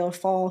exactly where they'll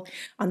fall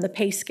on the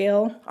pay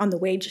scale, on the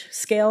wage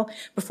scale.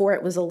 Before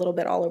it was a little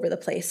bit all over the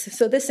place.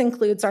 So this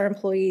includes our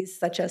employees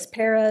such as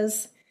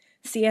paras,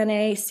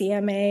 CNA,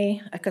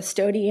 CMA, a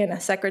custodian, a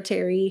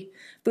secretary,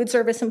 food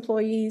service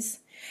employees,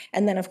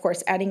 and then of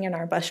course adding in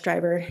our bus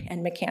driver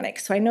and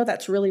mechanics. So I know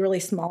that's really,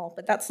 really small,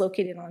 but that's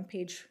located on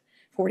page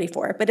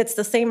 44, but it's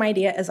the same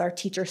idea as our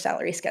teacher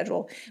salary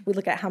schedule. We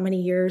look at how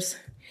many years,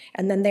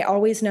 and then they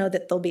always know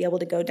that they'll be able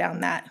to go down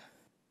that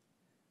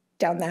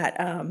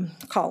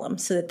column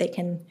so that they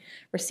can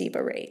receive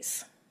a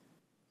raise.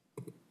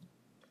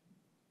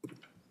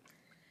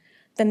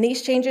 Then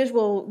these changes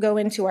will go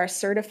into our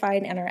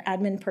certified and our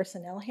admin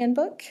personnel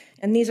handbook,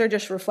 and these are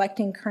just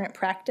reflecting current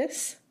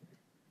practice.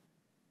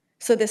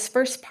 So this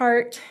first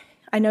part,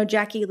 I know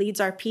Jackie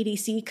leads our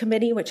PDC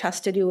committee, which has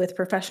to do with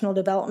professional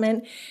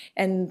development,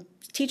 and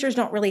teachers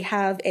don't really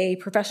have a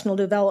professional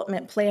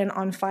development plan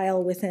on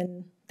file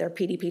within their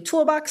PDP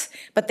toolbox,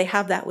 but they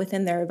have that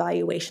within their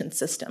evaluation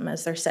system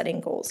as they're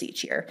setting goals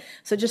each year.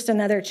 So just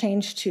another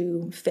change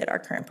to fit our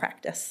current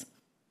practice.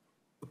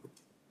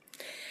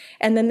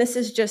 And then this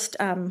is just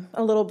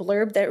a little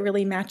blurb that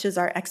really matches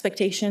our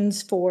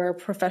expectations for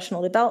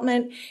professional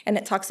development, and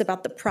it talks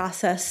about the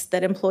process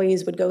that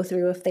employees would go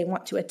through if they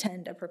want to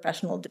attend a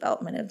professional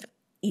development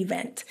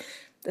event.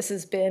 This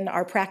has been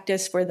our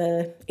practice for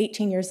the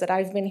 18 years that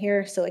I've been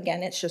here, so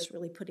again, it's just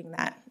really putting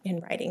that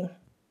in writing.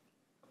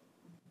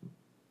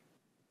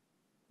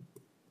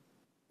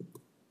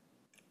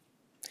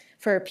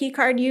 For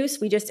P-card use,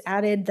 we just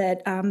added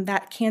that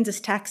that Kansas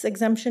tax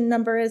exemption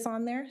number is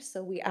on there.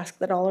 So we ask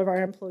that all of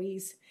our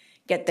employees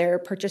get their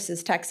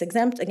purchases tax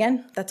exempt.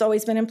 Again, that's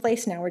always been in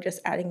place. Now we're just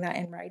adding that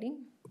in writing.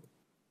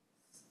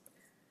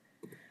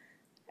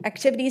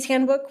 Activities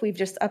handbook, we've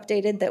just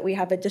updated that we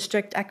have a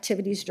district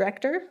activities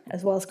director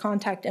as well as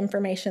contact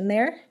information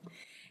there.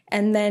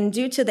 And then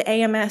due to the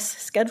AMS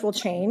schedule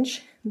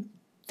change,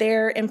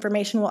 their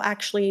information will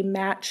actually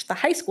match the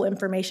high school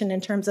information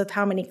in terms of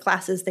how many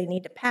classes they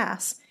need to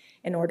pass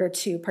in order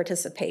to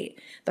participate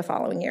the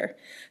following year.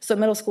 So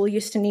middle school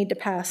used to need to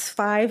pass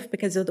 5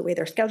 because of the way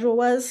their schedule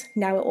was.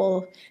 Now it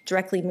will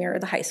directly mirror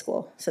the high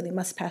school. So they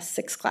must pass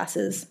 6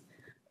 classes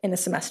in a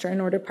semester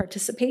in order to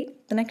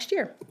participate the next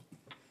year.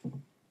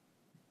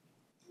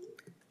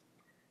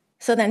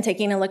 So then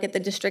taking a look at the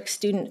district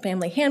student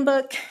family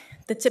handbook,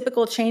 the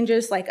typical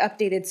changes like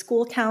updated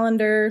school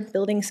calendar,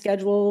 building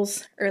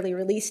schedules, early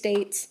release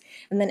dates,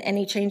 and then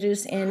any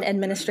changes in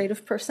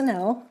administrative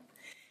personnel.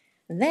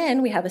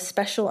 Then we have a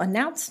special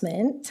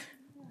announcement.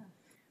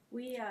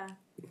 We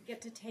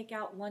get to take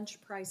out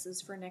lunch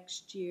prices for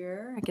next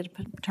year. I get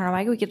to turn on my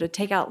mic. We get to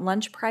take out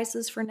lunch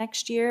prices for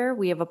next year.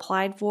 We have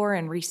applied for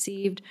and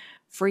received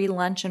free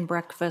lunch and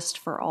breakfast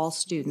for all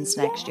students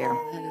next year.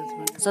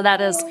 So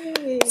that is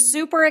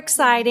super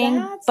exciting.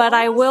 That's but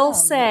I will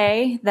awesome.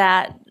 say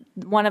that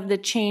one of the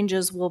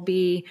changes will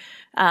be,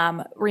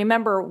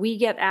 remember, we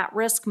get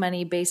at-risk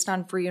money based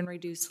on free and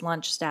reduced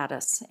lunch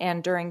status.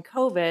 And during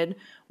COVID,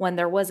 when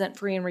there wasn't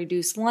free and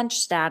reduced lunch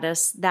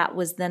status, that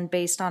was then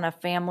based on a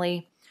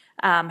family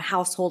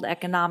household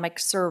economic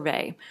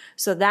survey.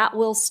 So that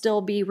will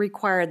still be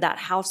required, that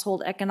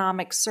household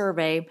economic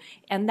survey,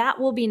 and that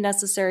will be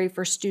necessary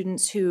for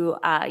students who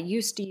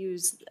used to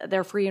use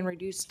their free and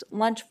reduced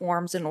lunch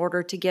forms in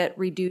order to get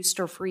reduced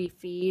or free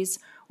fees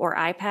or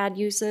iPad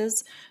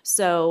uses.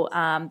 So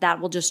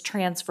that will just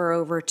transfer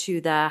over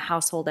to the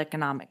household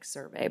economic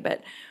survey.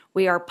 But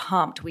we are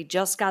pumped. We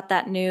just got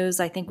that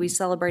news. I think we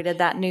celebrated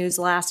that news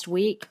last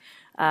week.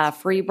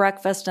 Free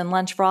breakfast and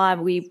lunch for all.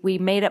 We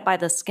made it by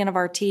the skin of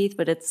our teeth,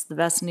 but it's the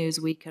best news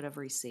we could have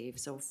received.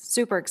 So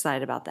super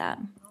excited about that.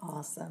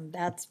 Awesome.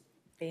 That's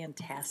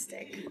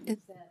fantastic. Is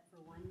that for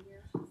 1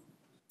 year?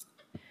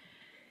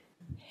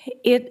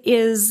 It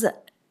is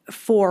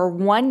for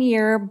 1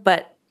 year,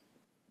 but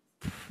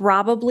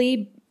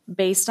probably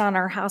based on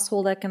our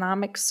household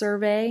economic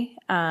survey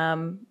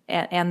and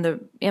the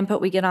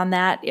input we get on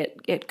that,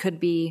 it could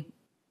be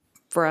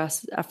for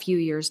us a few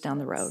years down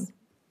the road.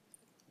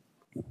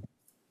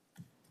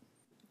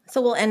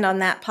 So we'll end on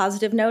that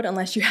positive note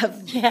unless you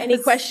have any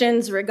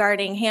questions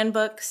regarding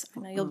handbooks.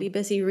 I know you'll be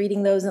busy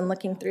reading those and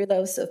looking through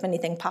those, so if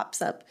anything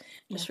pops up,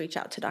 just reach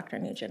out to Dr.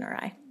 Nugent or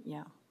I.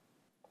 Yeah.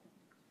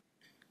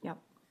 Yep.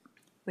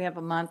 We have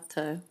a month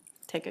to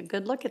take a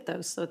good look at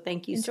those, so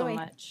thank you so Enjoy.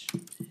 much.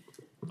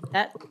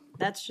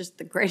 That's just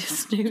the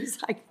greatest news.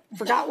 I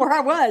forgot where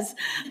I was.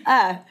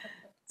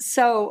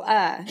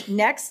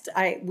 Next,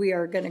 we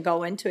are going to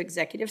go into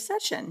executive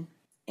session,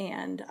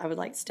 and I would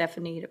like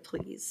Stephanie to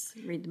please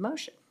read the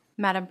motion.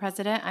 Madam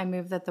President, I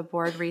move that the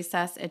board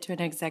recess into an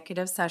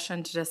executive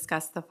session to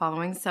discuss the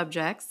following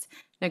subjects: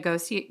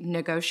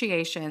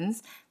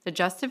 negotiations. The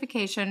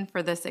justification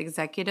for this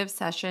executive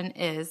session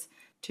is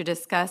to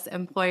discuss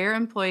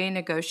employer-employee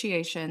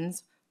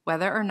negotiations,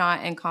 whether or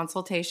not in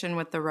consultation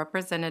with the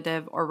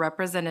representative or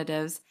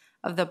representatives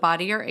of the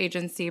body or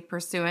agency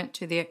pursuant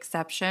to the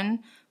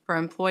exception for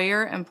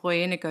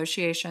employer-employee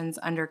negotiations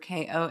under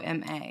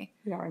KOMA.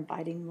 We are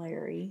inviting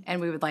Larry.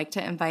 And we would like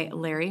to invite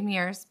Larry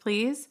Mears,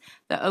 please.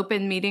 The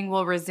open meeting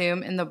will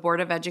resume in the Board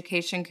of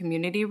Education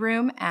Community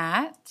Room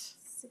at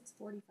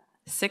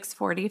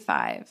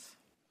 6:45.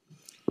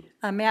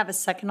 May I have a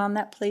second on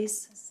that,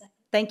 please?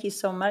 Thank you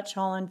so much.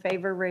 All in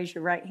favor, raise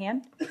your right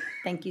hand.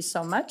 Thank you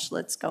so much.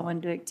 Let's go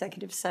into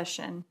executive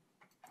session.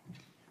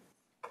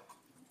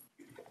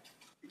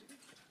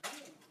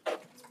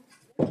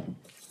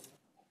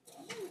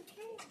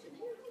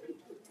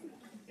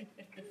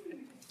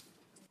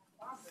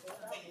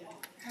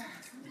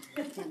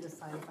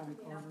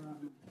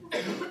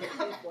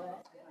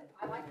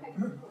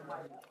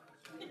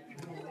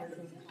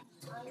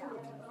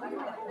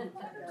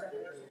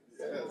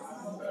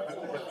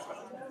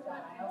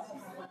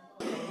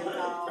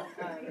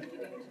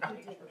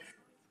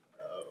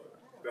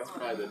 That's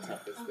probably the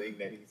toughest thing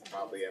that he's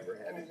probably ever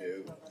had to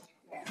do.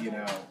 You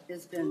know.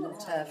 It's been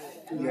tough.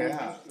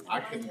 Yeah, I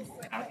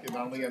can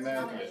only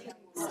imagine.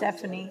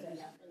 Stephanie.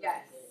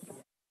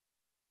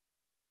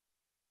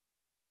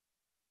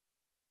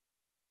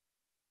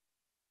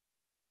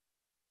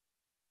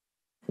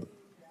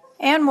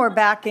 And we're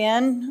back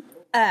in.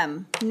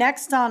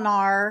 Next on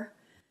our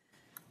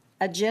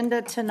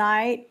agenda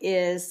tonight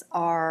is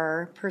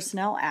our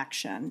personnel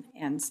action.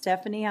 And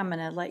Stephanie, I'm going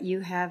to let you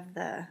have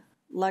the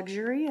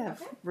luxury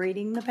of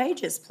reading the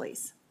pages,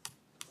 please.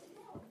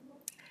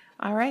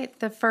 All right,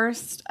 the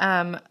first,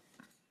 how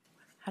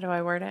do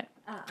I word it?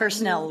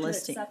 Personnel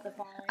listing.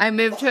 I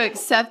move to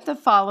accept the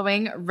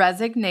following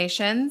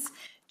resignations.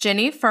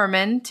 Jenny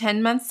Furman,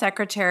 10-month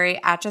secretary,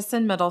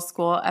 Atchison Middle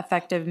School,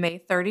 effective May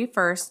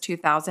 31st,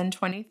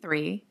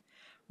 2023.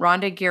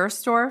 Rhonda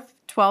Giersdorf,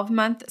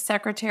 12-month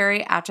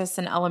secretary,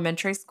 Atchison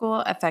Elementary School,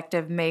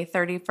 effective May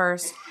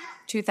 31st,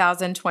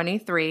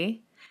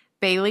 2023.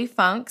 Bailey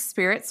Funk,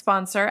 spirit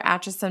sponsor,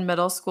 Atchison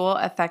Middle School,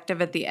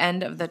 effective at the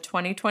end of the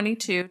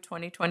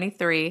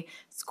 2022-2023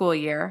 school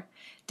year.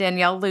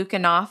 Danielle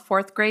Lukanoff,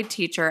 fourth grade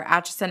teacher,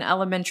 Atchison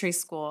Elementary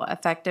School,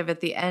 effective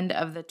at the end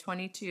of the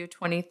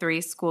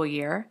 22-23 school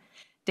year.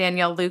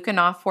 Danielle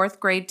Lukanoff, fourth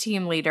grade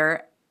team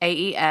leader,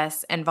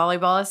 AES, and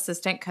volleyball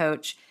assistant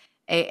coach,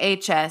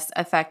 AHS,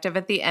 effective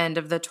at the end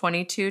of the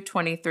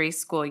 22-23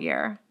 school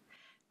year.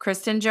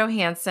 Kristen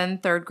Johansson,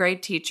 third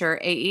grade teacher,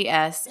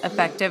 AES,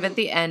 effective at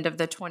the end of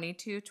the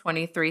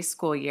 22-23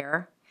 school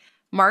year.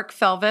 Mark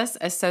Felvis,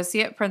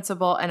 associate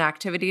principal and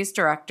activities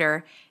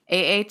director,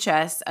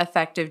 AHS,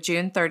 effective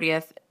June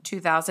 30th,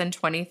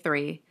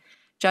 2023.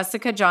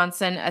 Jessica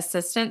Johnson,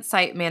 assistant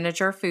site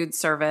manager, food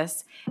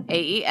service,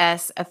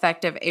 AES,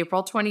 effective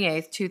April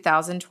 28th,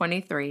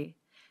 2023.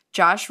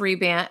 Josh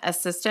Rebant,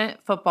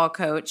 assistant football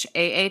coach,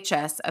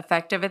 AHS,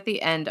 effective at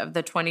the end of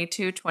the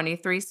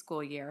 22-23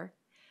 school year.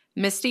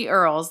 Misty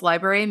Earls,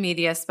 library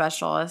media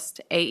specialist,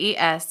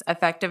 AES,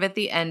 effective at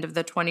the end of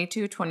the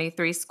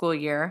 22-23 school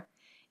year.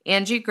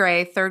 Angie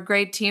Gray, third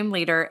grade team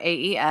leader,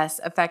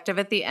 AES, effective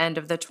at the end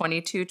of the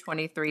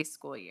 22-23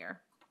 school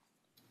year.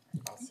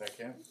 I'll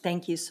second.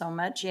 Thank you so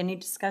much. Any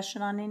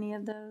discussion on any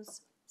of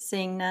those?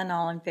 Seeing none,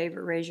 all in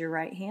favor, raise your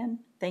right hand.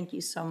 Thank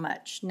you so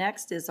much.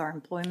 Next is our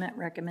employment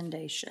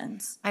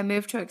recommendations. I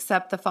move to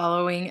accept the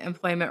following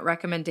employment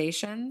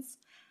recommendations.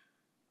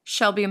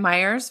 Shelby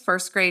Myers,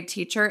 first grade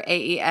teacher,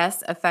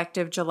 AES,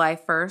 effective July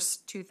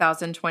 1st,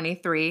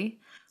 2023.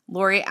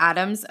 Lori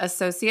Adams,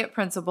 associate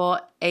principal,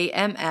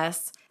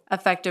 AMS,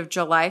 effective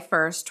July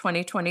 1st,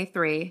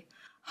 2023.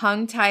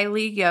 Hung Tai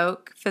Lee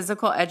Yoke,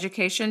 physical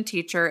education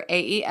teacher,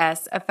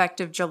 AES,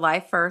 effective July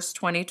 1st,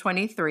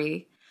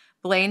 2023.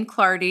 Blaine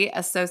Clardy,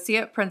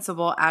 associate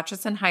principal,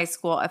 Atchison High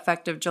School,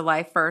 effective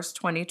July 1st,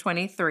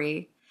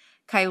 2023.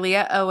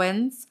 Kylia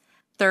Owens,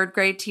 third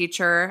grade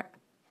teacher,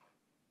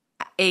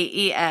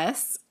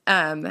 AES,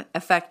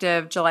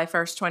 effective July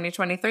 1st,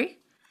 2023.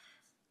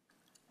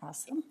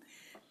 Awesome.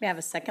 May I have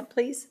a second,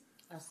 please?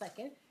 I'll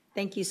second.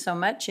 Thank you so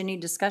much. Any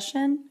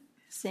discussion?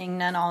 Seeing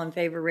none, all in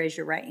favor, raise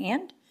your right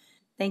hand.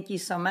 Thank you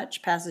so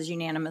much. Passes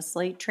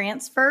unanimously.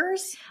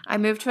 Transfers. I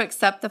move to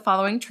accept the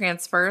following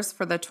transfers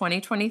for the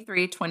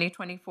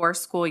 2023-2024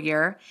 school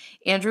year.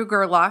 Andrew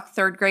Gerlach,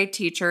 third grade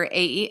teacher,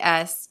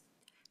 AES,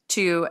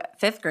 to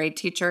fifth grade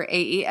teacher,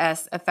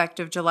 AES,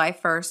 effective July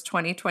 1st,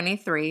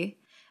 2023.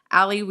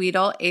 Allie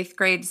Weedle, eighth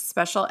grade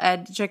special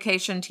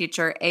education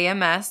teacher,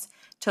 AMS,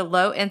 to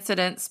low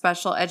incident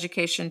special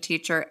education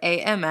teacher,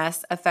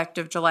 AMS,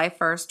 effective July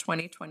 1st,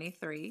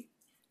 2023.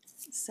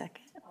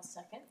 Second. I'll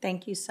second.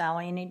 Thank you,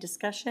 Sally. Any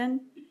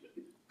discussion?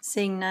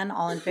 Seeing none,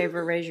 all in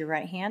favor, raise your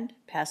right hand.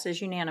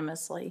 Passes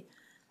unanimously.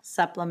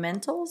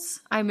 Supplementals.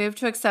 I move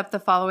to accept the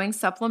following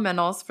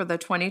supplementals for the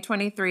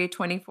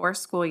 2023-24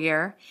 school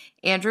year.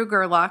 Andrew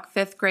Gerlach,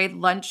 fifth grade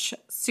lunch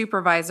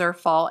supervisor,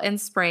 fall and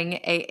spring,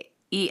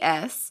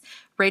 AES.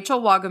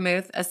 Rachel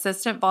Wagamuth,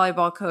 assistant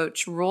volleyball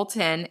coach, Rule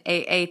 10,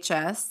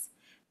 AHS.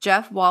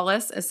 Jeff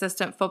Wallace,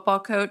 assistant football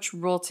coach,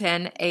 Rule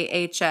 10,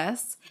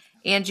 AHS.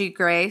 Angie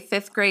Gray,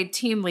 fifth grade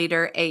team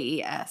leader,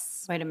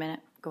 AES. Wait a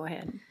minute. Go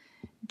ahead.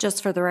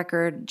 Just for the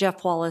record,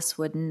 Jeff Wallace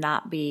would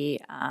not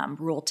be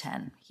Rule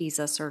 10. He's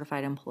a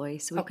certified employee,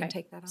 so we can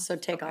take that off. So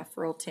take off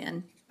Rule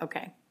 10.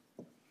 Okay.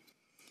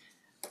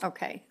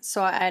 Okay.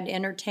 So I'd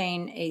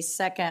entertain a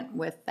second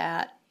with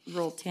that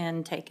Rule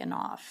 10 taken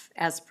off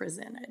as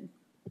presented.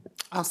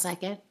 I'll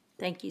second.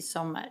 Thank you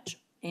so much.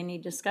 Any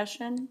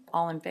discussion?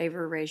 All in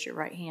favor, raise your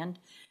right hand.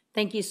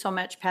 Thank you so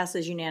much.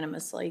 Passes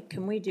unanimously.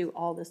 Can we do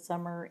all the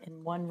summer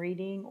in one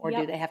reading, or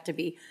do they have to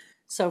be?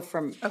 So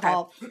from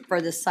all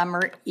for the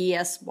summer,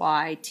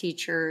 ESY,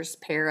 teachers,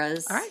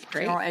 paras, All right,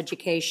 great. general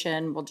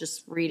education, we'll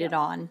just read it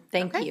on.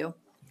 Thank you.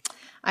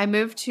 I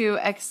move to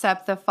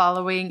accept the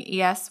following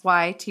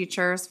ESY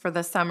teachers for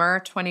the summer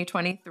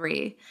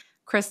 2023.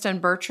 Kristen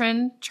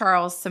Bertrand,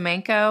 Charles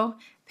Semenko,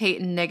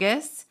 Peyton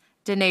Niggas,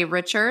 Danae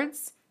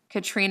Richards,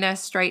 Katrina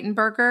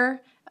Streitenberger,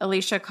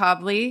 Alicia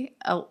Cobley,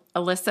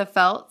 Alyssa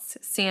Feltz,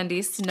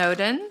 Sandy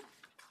Snowden,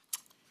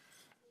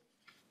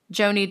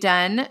 Joni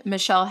Dunn,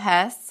 Michelle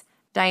Hess,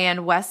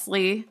 Diane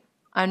Wesley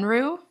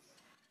Unruh.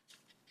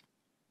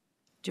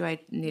 Do I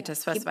need to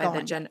specify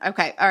the gender?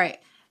 Okay, all right.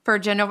 For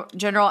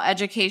general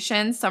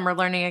education, Summer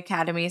Learning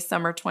Academy,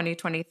 summer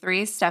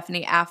 2023,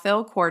 Stephanie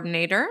Affill,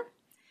 coordinator.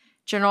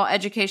 General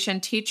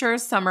education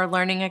teachers, Summer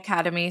Learning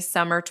Academy,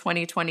 summer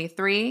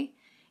 2023,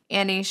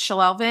 Annie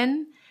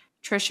Schlelvin,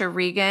 Trisha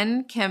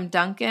Regan, Kim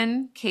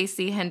Duncan,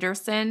 Casey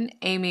Henderson,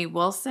 Amy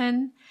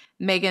Wilson,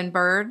 Megan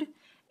Bird,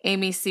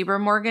 Amy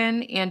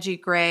Siebermorgan, Angie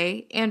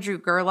Gray, Andrew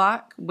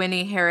Gerlach,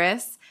 Winnie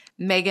Harris,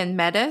 Megan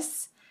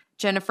Metis,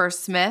 Jennifer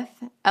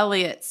Smith,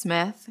 Elliot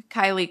Smith,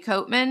 Kylie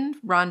Coatman,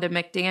 Rhonda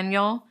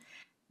McDaniel,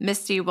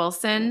 Misty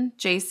Wilson,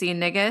 JC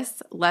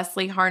Niggas,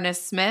 Leslie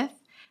Harness Smith,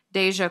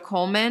 Deja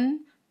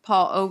Coleman,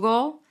 Paul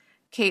Ogle,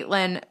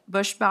 Caitlin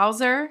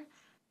Bushbowser,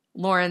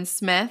 Lauren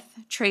Smith,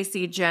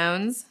 Tracy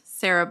Jones,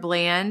 Sarah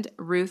Bland,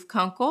 Ruth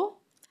Kunkel,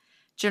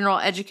 General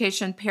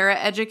Education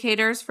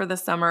Para-Educators for the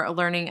Summer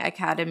Learning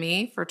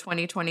Academy for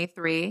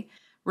 2023,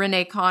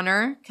 Renee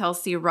Connor,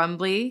 Kelsey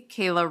Rumbly,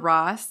 Kayla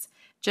Ross,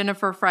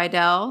 Jennifer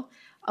Friedel,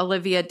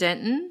 Olivia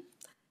Denton.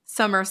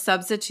 Summer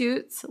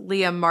Substitutes,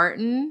 Leah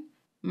Martin,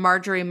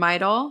 Marjorie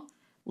Meidel,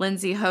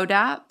 Lindsay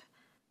Hodap,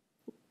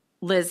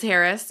 Liz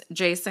Harris,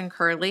 Jason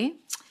Curley.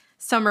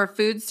 Summer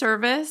Food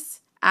Service,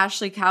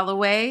 Ashley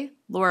Calloway,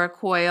 Laura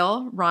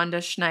Coyle,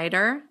 Rhonda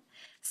Schneider.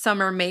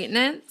 Summer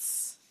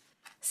Maintenance,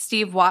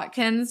 Steve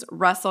Watkins,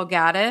 Russell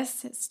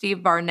Gaddis,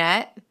 Steve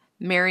Barnett,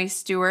 Mary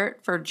Stewart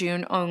for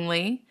June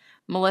only,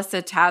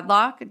 Melissa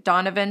Tadlock,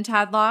 Donovan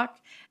Tadlock,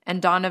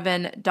 and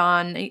Donnie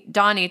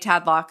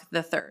Tadlock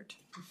III.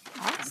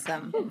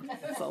 Awesome.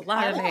 That's a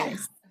lot of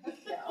names.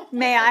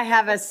 May I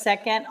have a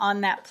second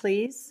on that,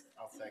 please?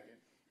 I'll second.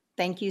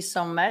 Thank you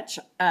so much.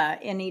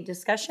 Any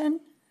discussion?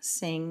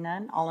 Seeing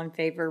none, all in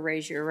favor,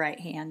 raise your right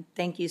hand.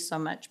 Thank you so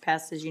much.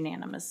 Passes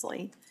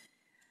unanimously.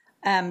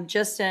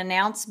 Just an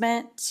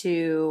announcement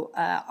to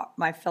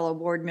my fellow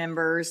board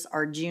members,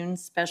 our June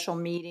special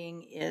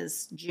meeting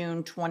is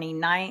June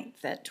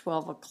 29th at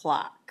 12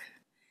 o'clock.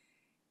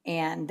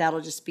 And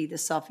that'll just be the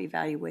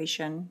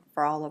self-evaluation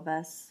for all of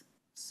us.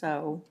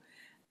 So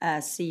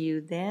see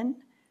you then.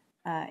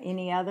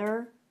 Any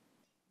other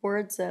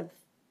words of,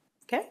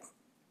 okay,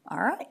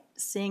 all right.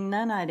 Seeing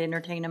none, I'd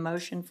entertain a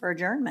motion for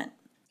adjournment.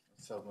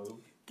 So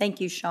moved.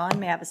 Thank you, Sean.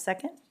 May I have a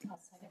second? I'll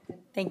second.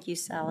 Thank you,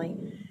 Sally.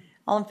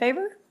 All in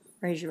favor?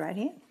 Raise your right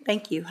hand.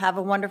 Thank you. Have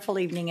a wonderful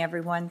evening,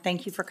 everyone.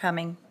 Thank you for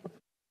coming.